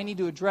things that I need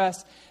to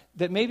address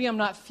that maybe I'm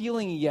not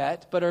feeling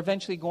yet, but are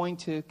eventually going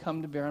to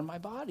come to bear on my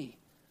body.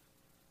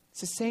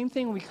 It's the same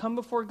thing when we come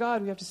before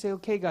God. We have to say,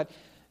 okay, God,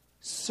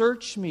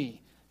 Search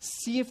me.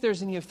 See if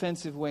there's any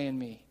offensive way in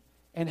me.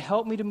 And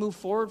help me to move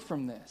forward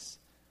from this.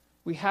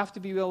 We have to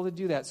be able to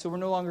do that. So we're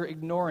no longer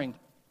ignoring.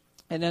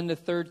 And then the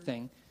third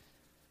thing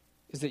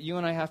is that you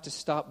and I have to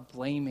stop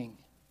blaming.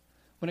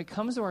 When it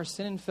comes to our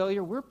sin and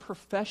failure, we're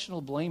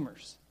professional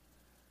blamers.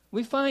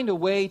 We find a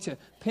way to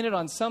pin it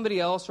on somebody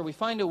else, or we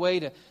find a way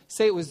to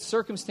say it was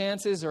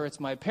circumstances, or it's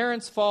my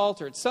parents'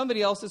 fault, or it's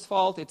somebody else's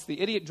fault, it's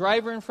the idiot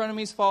driver in front of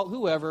me's fault,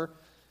 whoever.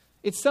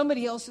 It's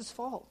somebody else's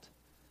fault.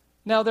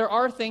 Now, there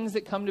are things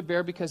that come to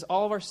bear because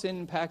all of our sin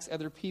impacts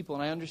other people,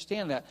 and I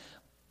understand that.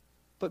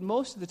 But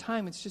most of the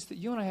time, it's just that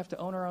you and I have to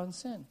own our own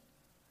sin.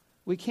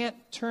 We can't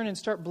turn and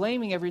start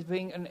blaming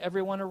everything and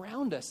everyone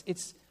around us.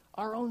 It's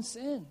our own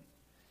sin.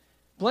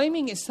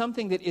 Blaming is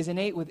something that is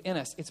innate within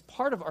us. It's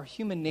part of our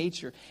human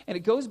nature. And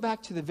it goes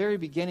back to the very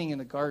beginning in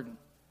the garden.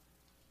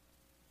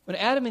 When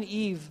Adam and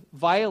Eve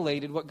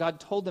violated what God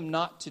told them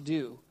not to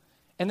do,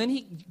 and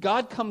then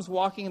God comes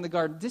walking in the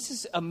garden. This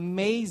is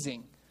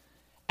amazing.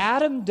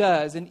 Adam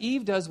does and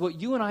Eve does what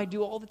you and I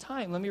do all the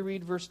time. Let me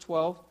read verse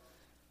 12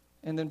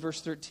 and then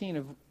verse 13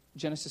 of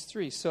Genesis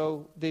 3.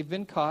 So they've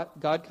been caught.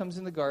 God comes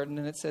in the garden,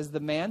 and it says, the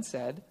man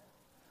said,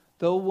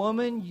 the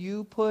woman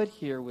you put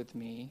here with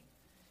me,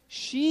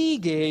 she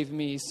gave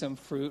me some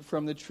fruit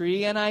from the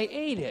tree, and I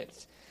ate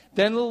it.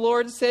 Then the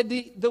Lord said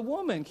to the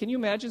woman, can you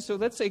imagine? So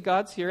let's say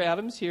God's here,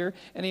 Adam's here,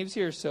 and Eve's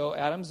here. So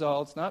Adam's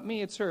all, it's not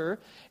me, it's her.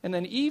 And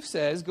then Eve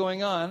says,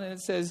 going on, and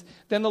it says,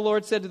 then the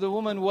Lord said to the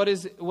woman, what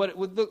is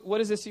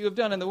this you have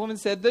done? And the woman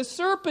said, the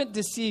serpent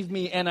deceived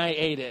me, and I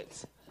ate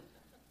it.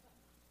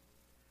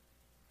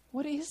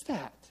 What is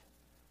that?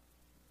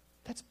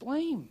 That's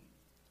blame.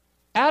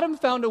 Adam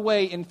found a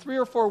way in 3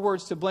 or 4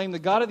 words to blame the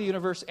God of the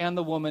universe and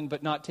the woman,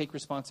 but not take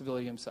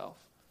responsibility himself.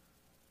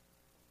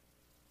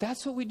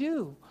 That's what we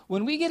do.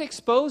 When we get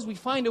exposed, we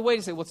find a way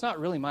to say, well, it's not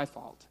really my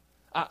fault.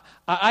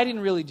 I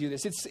didn't really do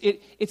this.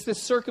 It's the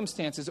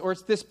circumstances, or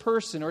it's this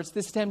person, or it's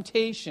this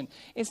temptation.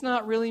 It's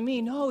not really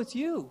me. No, it's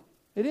you.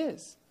 It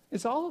is.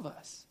 It's all of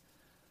us.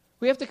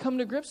 We have to come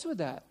to grips with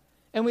that.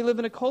 And we live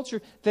in a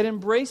culture that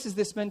embraces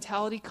this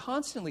mentality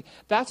constantly.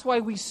 That's why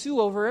we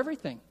sue over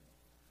everything.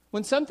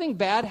 When something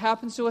bad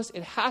happens to us,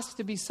 it has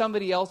to be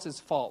somebody else's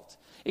fault.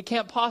 It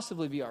can't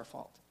possibly be our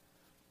fault.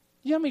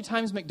 You know how many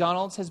times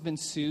McDonald's has been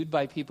sued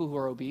by people who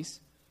are obese?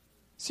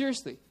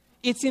 Seriously.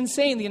 It's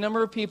insane the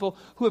number of people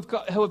who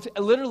have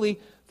literally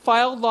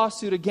filed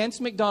lawsuit against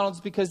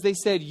McDonald's because they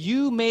said,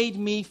 you made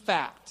me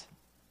fat.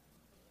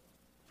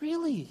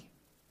 Really?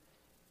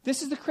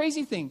 This is the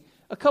crazy thing.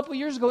 A couple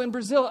years ago in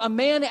Brazil, a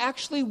man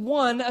actually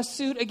won a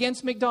suit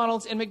against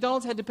McDonald's, and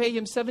McDonald's had to pay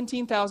him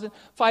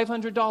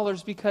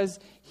 $17,500 because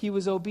he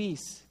was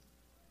obese.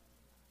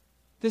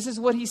 This is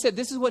what he said.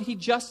 This is what he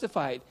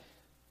justified.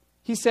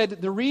 He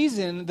said, the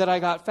reason that I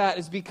got fat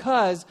is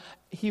because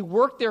he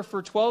worked there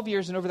for 12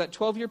 years, and over that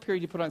 12-year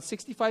period, he put on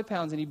 65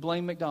 pounds, and he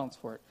blamed McDonald's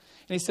for it.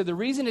 And he said, the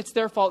reason it's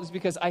their fault is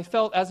because I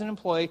felt, as an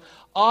employee,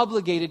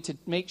 obligated to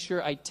make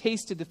sure I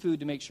tasted the food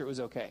to make sure it was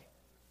okay.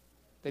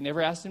 They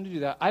never asked him to do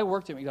that. I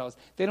worked at McDonald's.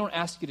 They don't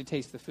ask you to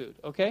taste the food,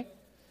 okay?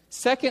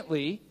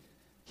 Secondly,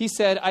 he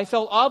said, I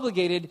felt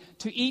obligated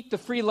to eat the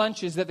free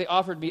lunches that they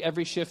offered me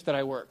every shift that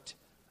I worked.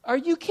 Are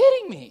you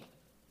kidding me?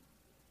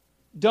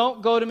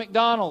 Don't go to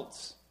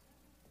McDonald's.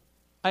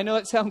 I know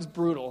it sounds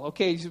brutal,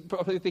 okay? You're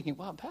probably thinking,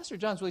 wow, Pastor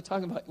John's really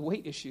talking about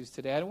weight issues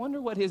today. I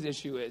wonder what his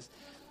issue is.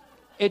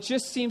 It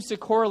just seems to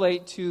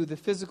correlate to the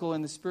physical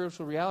and the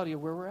spiritual reality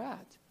of where we're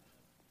at.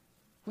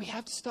 We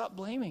have to stop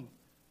blaming.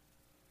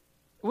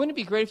 Wouldn't it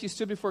be great if you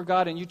stood before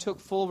God and you took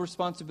full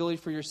responsibility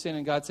for your sin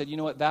and God said, you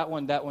know what, that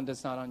one,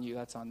 that's not on you,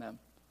 that's on them.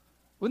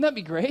 Wouldn't that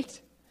be great?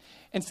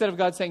 Instead of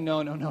God saying,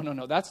 no,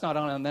 that's not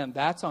on them,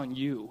 that's on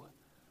you.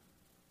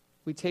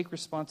 We take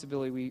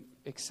responsibility, we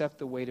accept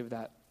the weight of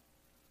that.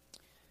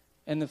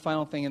 And the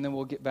final thing, and then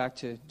we'll get back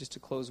to, just to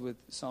close with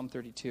Psalm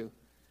 32.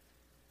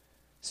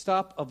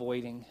 Stop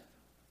avoiding.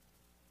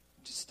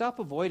 Just stop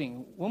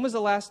avoiding. When was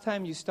the last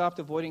time you stopped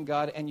avoiding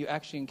God and you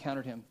actually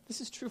encountered him?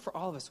 This is true for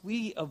all of us.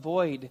 We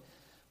avoid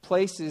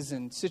places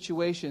and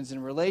situations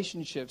and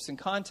relationships and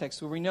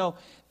contexts where we know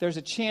there's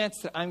a chance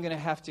that I'm going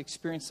to have to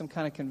experience some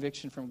kind of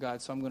conviction from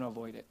God, so I'm going to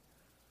avoid it.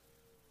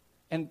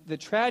 And the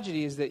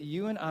tragedy is that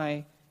you and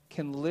I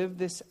can live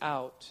this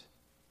out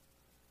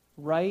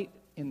right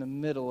in the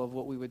middle of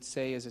what we would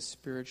say is a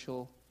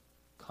spiritual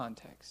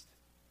context.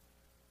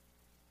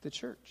 The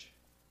church.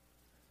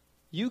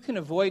 You can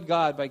avoid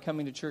God by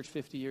coming to church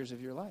 50 years of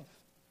your life.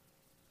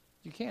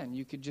 You can.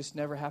 You could just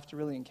never have to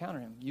really encounter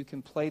him. You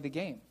can play the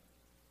game.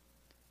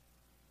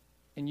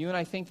 And you and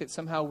I think that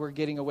somehow we're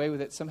getting away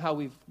with it. Somehow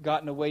we've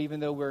gotten away, even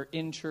though we're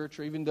in church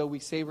or even though we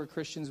say we're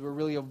Christians, we're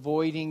really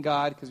avoiding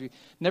God because we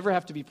never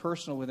have to be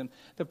personal with him.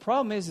 The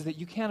problem is that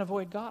you can't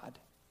avoid God.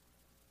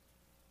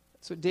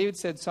 That's what David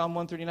said, Psalm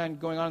 139,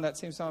 going on in that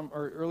same psalm,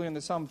 or earlier in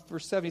the psalm,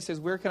 verse 7, he says,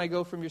 where can I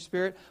go from your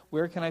spirit?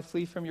 Where can I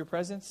flee from your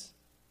presence?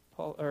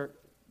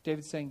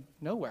 David's saying,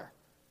 nowhere.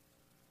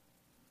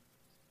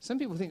 Some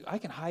people think, I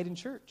can hide in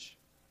church.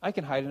 I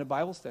can hide in a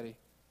Bible study.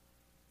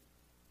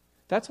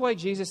 That's why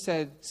Jesus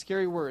said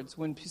scary words.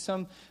 When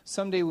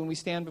someday when we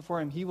stand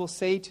before him, he will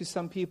say to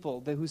some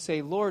people who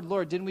say, Lord,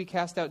 Lord, didn't we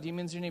cast out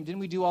demons in your name?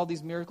 Didn't we do all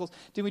these miracles?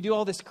 Didn't we do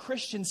all this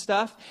Christian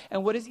stuff?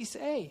 And what does he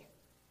say?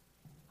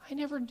 I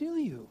never knew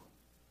you.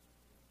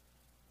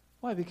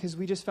 Why? Because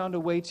we just found a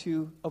way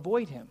to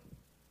avoid him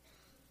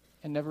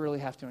and never really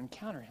have to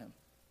encounter him.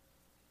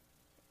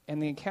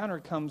 And the encounter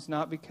comes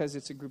not because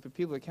it's a group of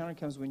people. The encounter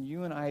comes when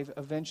you and I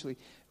eventually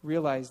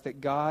realize that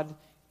God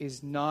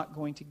is not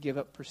going to give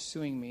up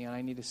pursuing me, and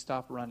I need to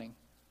stop running.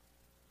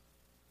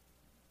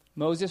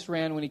 Moses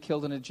ran when he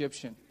killed an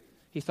Egyptian.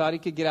 He thought he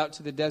could get out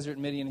to the desert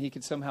in Midian and he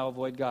could somehow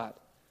avoid God.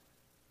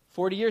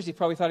 40 years he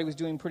probably thought he was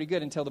doing pretty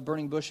good until the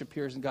burning bush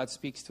appears and God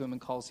speaks to him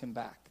and calls him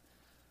back.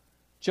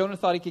 Jonah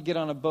thought he could get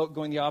on a boat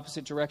going the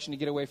opposite direction to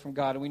get away from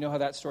God, and we know how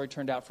that story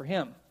turned out for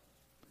him.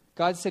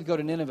 God said go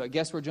to Nineveh.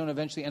 Guess where Jonah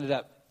eventually ended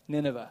up?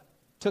 Nineveh.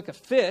 Took a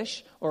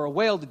fish or a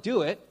whale to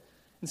do it.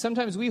 And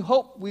sometimes we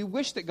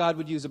wish that God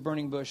would use a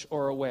burning bush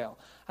or a whale.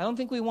 I don't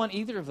think we want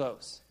either of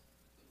those.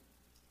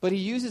 But he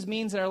uses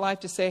means in our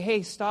life to say,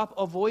 hey, stop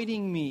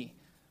avoiding me.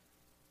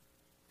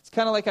 It's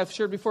kind of like I've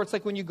shared before. It's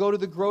like when you go to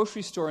the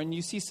grocery store and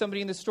you see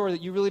somebody in the store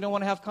that you really don't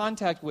want to have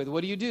contact with.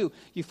 What do?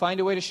 You find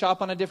a way to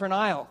shop on a different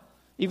aisle.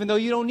 Even though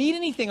you don't need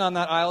anything on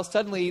that aisle,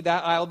 suddenly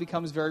that aisle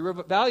becomes very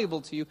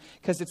valuable to you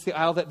because it's the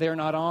aisle that they're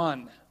not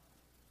on.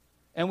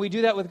 And we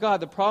do that with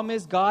God. The problem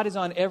is God is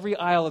on every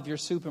aisle of your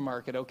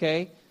supermarket,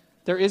 okay?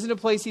 There isn't a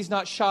place he's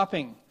not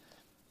shopping.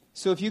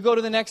 So if you go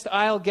to the next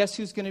aisle, guess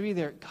who's going to be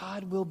there?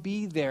 God will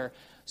be there.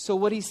 So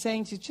what he's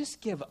saying to you,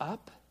 just give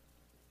up.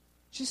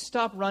 Just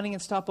stop running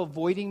and stop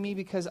avoiding me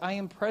because I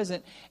am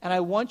present. And I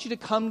want you to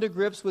come to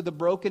grips with the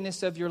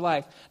brokenness of your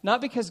life.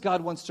 Not because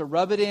God wants to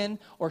rub it in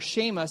or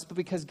shame us, but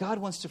because God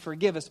wants to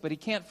forgive us. But he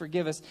can't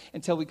forgive us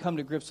until we come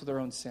to grips with our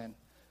own sin.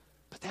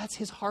 But that's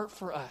his heart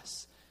for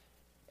us.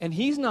 And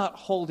he's not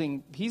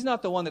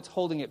the one that's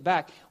holding it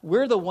back.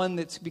 We're the one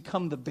that's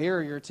become the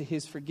barrier to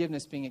his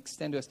forgiveness being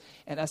extended to us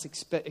and us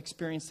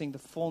experiencing the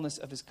fullness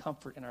of his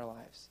comfort in our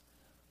lives.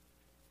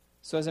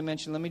 So as I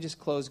mentioned, let me just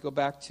close, go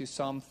back to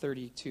Psalm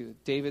 32,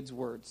 David's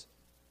words.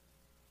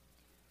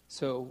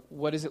 So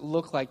what does it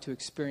look like to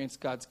experience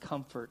God's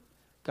comfort,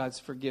 God's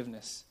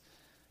forgiveness?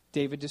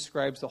 David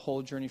describes the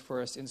whole journey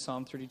for us in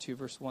Psalm 32,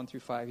 verse 1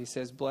 through 5. He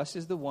says, blessed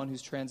is the one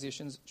whose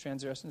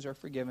transgressions are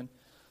forgiven,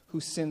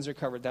 whose sins are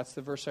covered. That's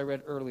the verse I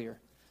read earlier.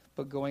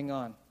 But going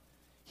on.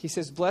 He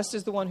says, blessed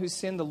is the one whose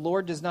sin the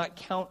Lord does not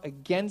count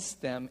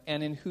against them,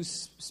 and in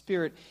whose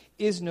spirit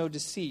is no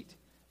deceit.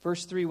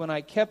 Verse 3, when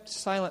I kept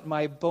silent,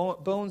 my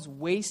bones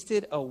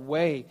wasted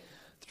away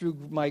through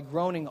my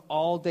groaning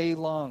all day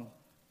long.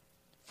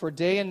 For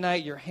day and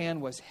night your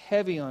hand was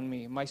heavy on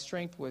me. My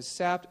strength was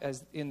sapped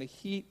as in the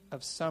heat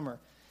of summer.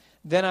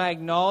 Then I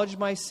acknowledged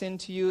my sin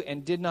to you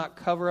and did not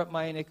cover up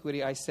my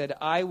iniquity. I said,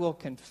 I will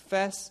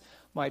confess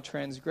my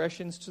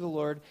transgressions to the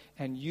Lord,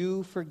 and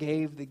you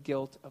forgave the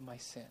guilt of my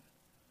sin.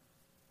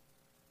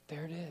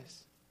 There it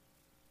is.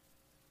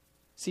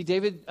 See,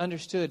 David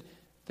understood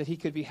that he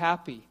could be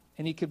happy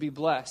and he could be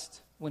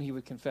blessed when he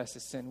would confess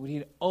his sin, when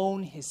he'd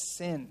own his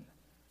sin.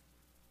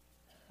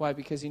 Why?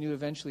 Because he knew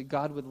eventually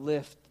God would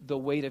lift the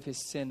weight of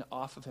his sin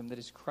off of him that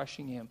is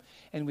crushing him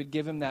and would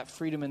give him that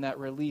freedom and that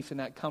relief and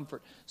that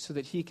comfort so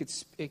that he could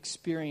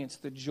experience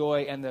the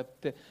joy and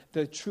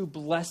the true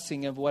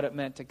blessing of what it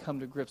meant to come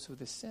to grips with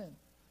his sin.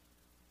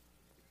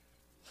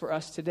 For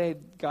us today,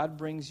 God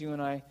brings you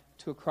and I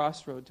to a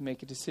crossroad to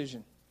make a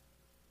decision.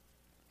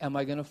 Am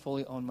I going to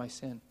fully own my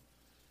sin?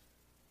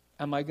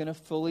 Am I going to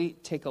fully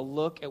take a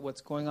look at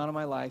what's going on in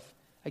my life?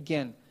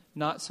 Again,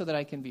 not so that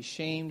I can be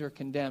shamed or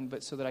condemned,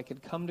 but so that I can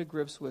come to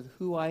grips with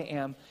who I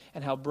am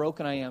and how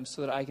broken I am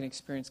so that I can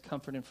experience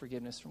comfort and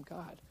forgiveness from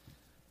God.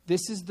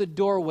 This is the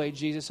doorway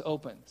Jesus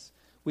opens.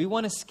 We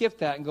want to skip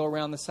that and go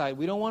around the side.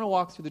 We don't want to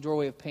walk through the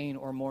doorway of pain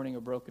or mourning or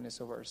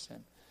brokenness over our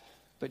sin.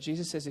 But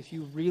Jesus says if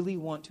you really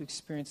want to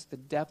experience the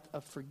depth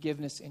of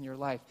forgiveness in your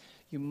life,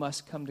 you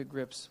must come to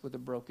grips with the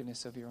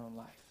brokenness of your own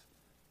life.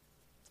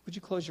 Would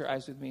you close your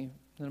eyes with me?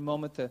 In a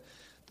moment,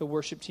 the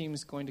worship team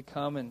is going to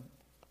come and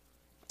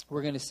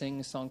we're going to sing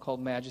a song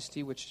called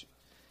Majesty, which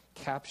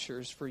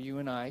captures for you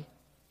and I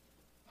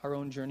our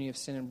own journey of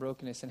sin and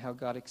brokenness and how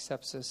God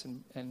accepts us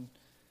and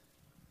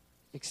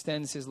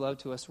extends his love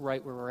to us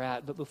right where we're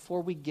at. But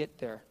before we get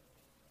there,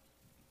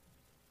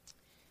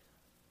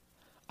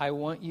 I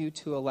want you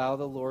to allow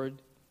the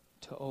Lord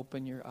to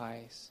open your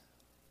eyes.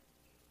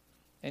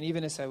 And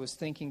even as I was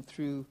thinking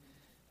through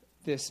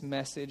this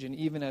message, and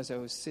even as I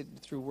was sitting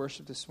through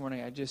worship this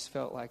morning, I just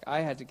felt like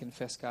I had to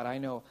confess, God, I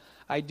know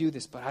I do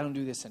this, but I don't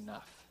do this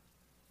enough.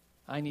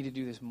 I need to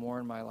do this more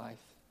in my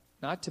life.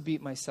 Not to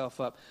beat myself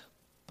up,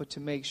 but to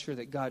make sure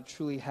that God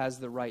truly has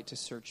the right to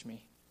search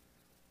me.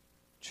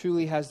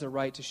 Truly has the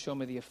right to show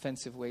me the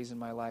offensive ways in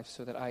my life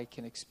so that I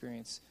can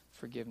experience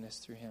forgiveness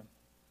through him.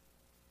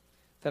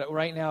 That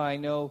right now I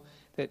know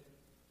that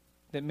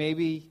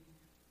maybe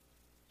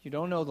you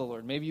don't know the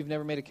Lord. Maybe you've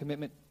never made a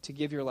commitment to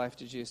give your life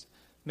to Jesus.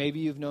 Maybe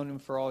you've known him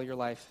for all your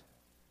life,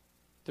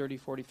 30,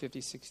 40, 50,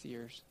 60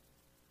 years.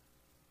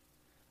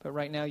 But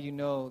right now you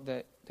know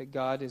that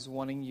God is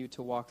wanting you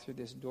to walk through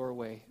this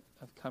doorway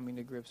of coming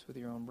to grips with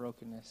your own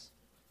brokenness.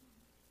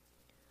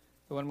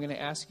 But what I'm going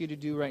to ask you to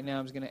do right now,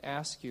 I'm going to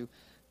ask you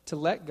to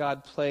let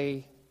God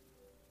play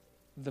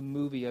the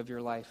movie of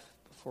your life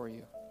before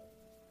you.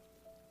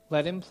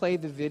 Let him play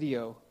the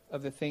video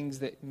of the things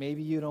that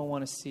maybe you don't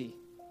want to see.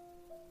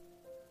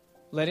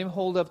 Let him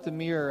hold up the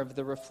mirror of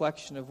the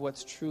reflection of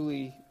what's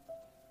truly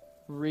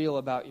real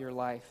about your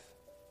life.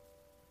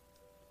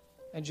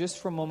 And just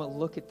for a moment,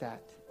 look at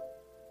that.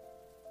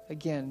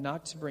 Again,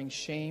 not to bring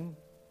shame,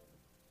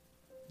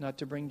 not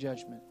to bring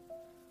judgment.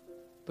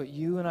 But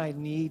you and I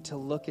need to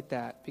look at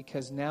that,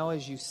 because now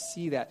as you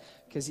see that,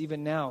 because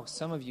even now,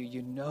 some of you,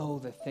 you know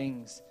the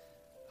things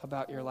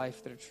about your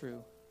life that are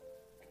true.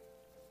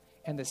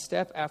 And the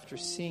step after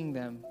seeing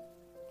them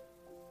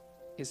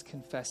is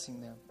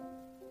confessing them.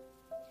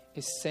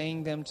 Is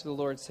saying them to the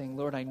Lord, saying,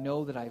 Lord, I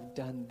know that I've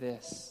done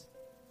this.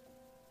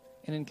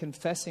 And in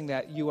confessing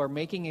that, you are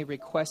making a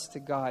request to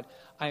God.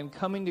 I am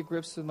coming to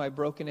grips with my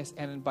brokenness,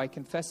 and by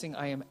confessing,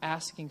 I am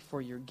asking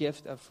for your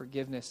gift of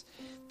forgiveness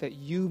that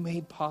you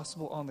made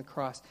possible on the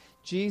cross.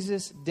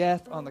 Jesus'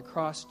 death on the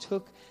cross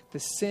took the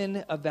sin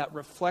of that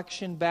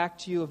reflection back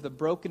to you of the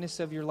brokenness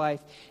of your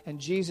life,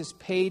 and Jesus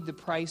paid the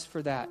price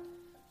for that.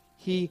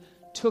 He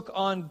took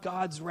on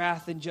God's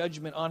wrath and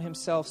judgment on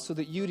himself so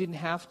that you didn't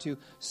have to,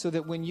 so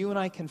that when you and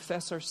I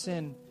confess our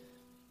sin,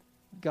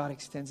 God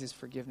extends his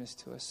forgiveness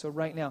to us. So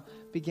right now,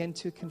 begin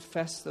to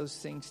confess those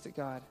things to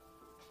God.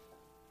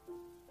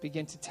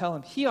 Begin to tell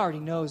him. He already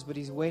knows, but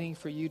he's waiting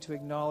for you to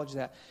acknowledge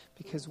that.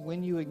 Because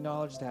when you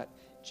acknowledge that,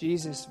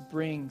 Jesus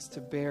brings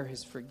to bear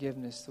his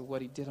forgiveness to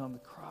what he did on the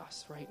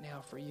cross right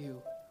now for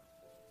you.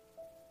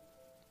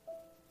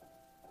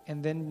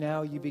 And then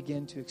now you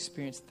begin to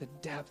experience the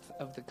depth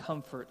of the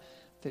comfort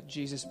that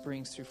Jesus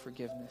brings through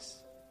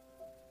forgiveness.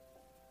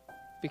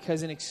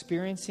 Because in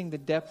experiencing the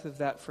depth of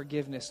that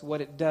forgiveness,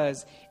 what it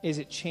does is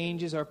it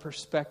changes our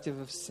perspective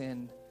of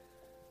sin.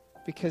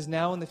 Because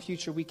now in the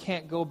future, we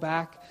can't go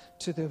back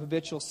to the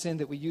habitual sin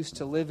that we used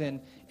to live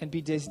in and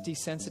be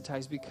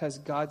desensitized, because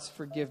God's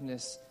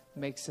forgiveness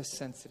makes us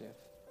sensitive.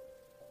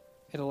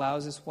 It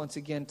allows us once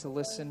again to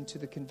listen to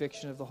the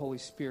conviction of the Holy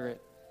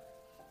Spirit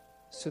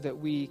so that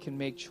we can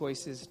make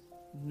choices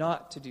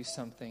not to do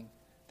something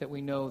that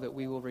we know that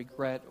we will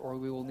regret or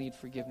we will need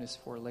forgiveness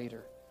for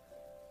later.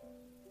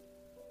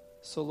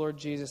 So, Lord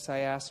Jesus, I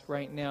ask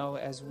right now,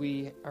 as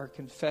we are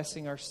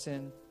confessing our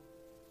sin,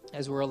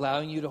 as we're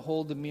allowing you to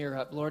hold the mirror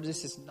up, Lord,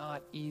 this is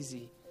not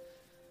easy.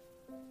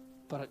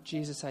 But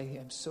Jesus, I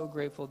am so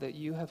grateful that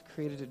you have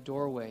created a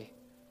doorway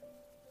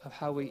of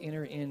how we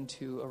enter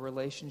into a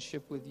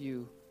relationship with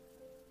you,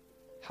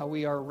 how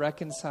we are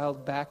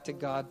reconciled back to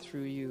God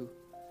through you.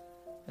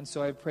 And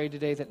so I pray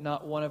today that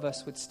not one of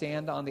us would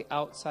stand on the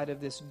outside of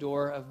this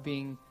door of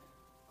being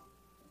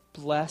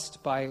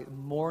blessed by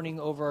mourning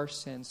over our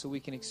sins so we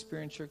can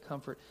experience your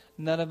comfort.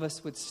 None of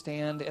us would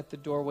stand at the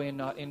doorway and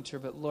not enter,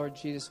 but Lord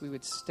Jesus, we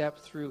would step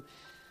through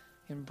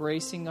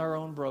embracing our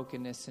own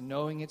brokenness and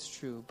knowing it's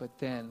true, but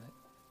then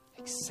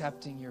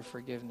accepting your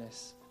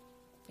forgiveness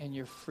and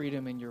your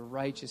freedom and your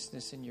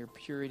righteousness and your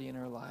purity in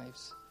our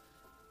lives.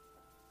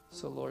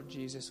 So Lord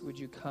Jesus, would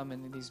you come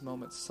in these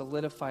moments,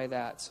 solidify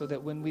that so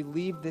that when we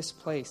leave this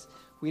place,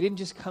 we didn't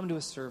just come to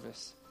a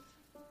service.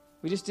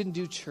 We just didn't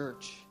do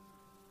church.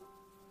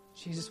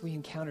 Jesus, we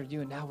encountered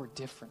you and now we're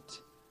different.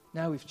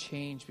 Now we've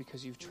changed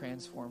because you've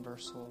transformed our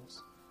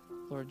souls.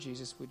 Lord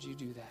Jesus, would you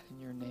do that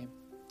in your name?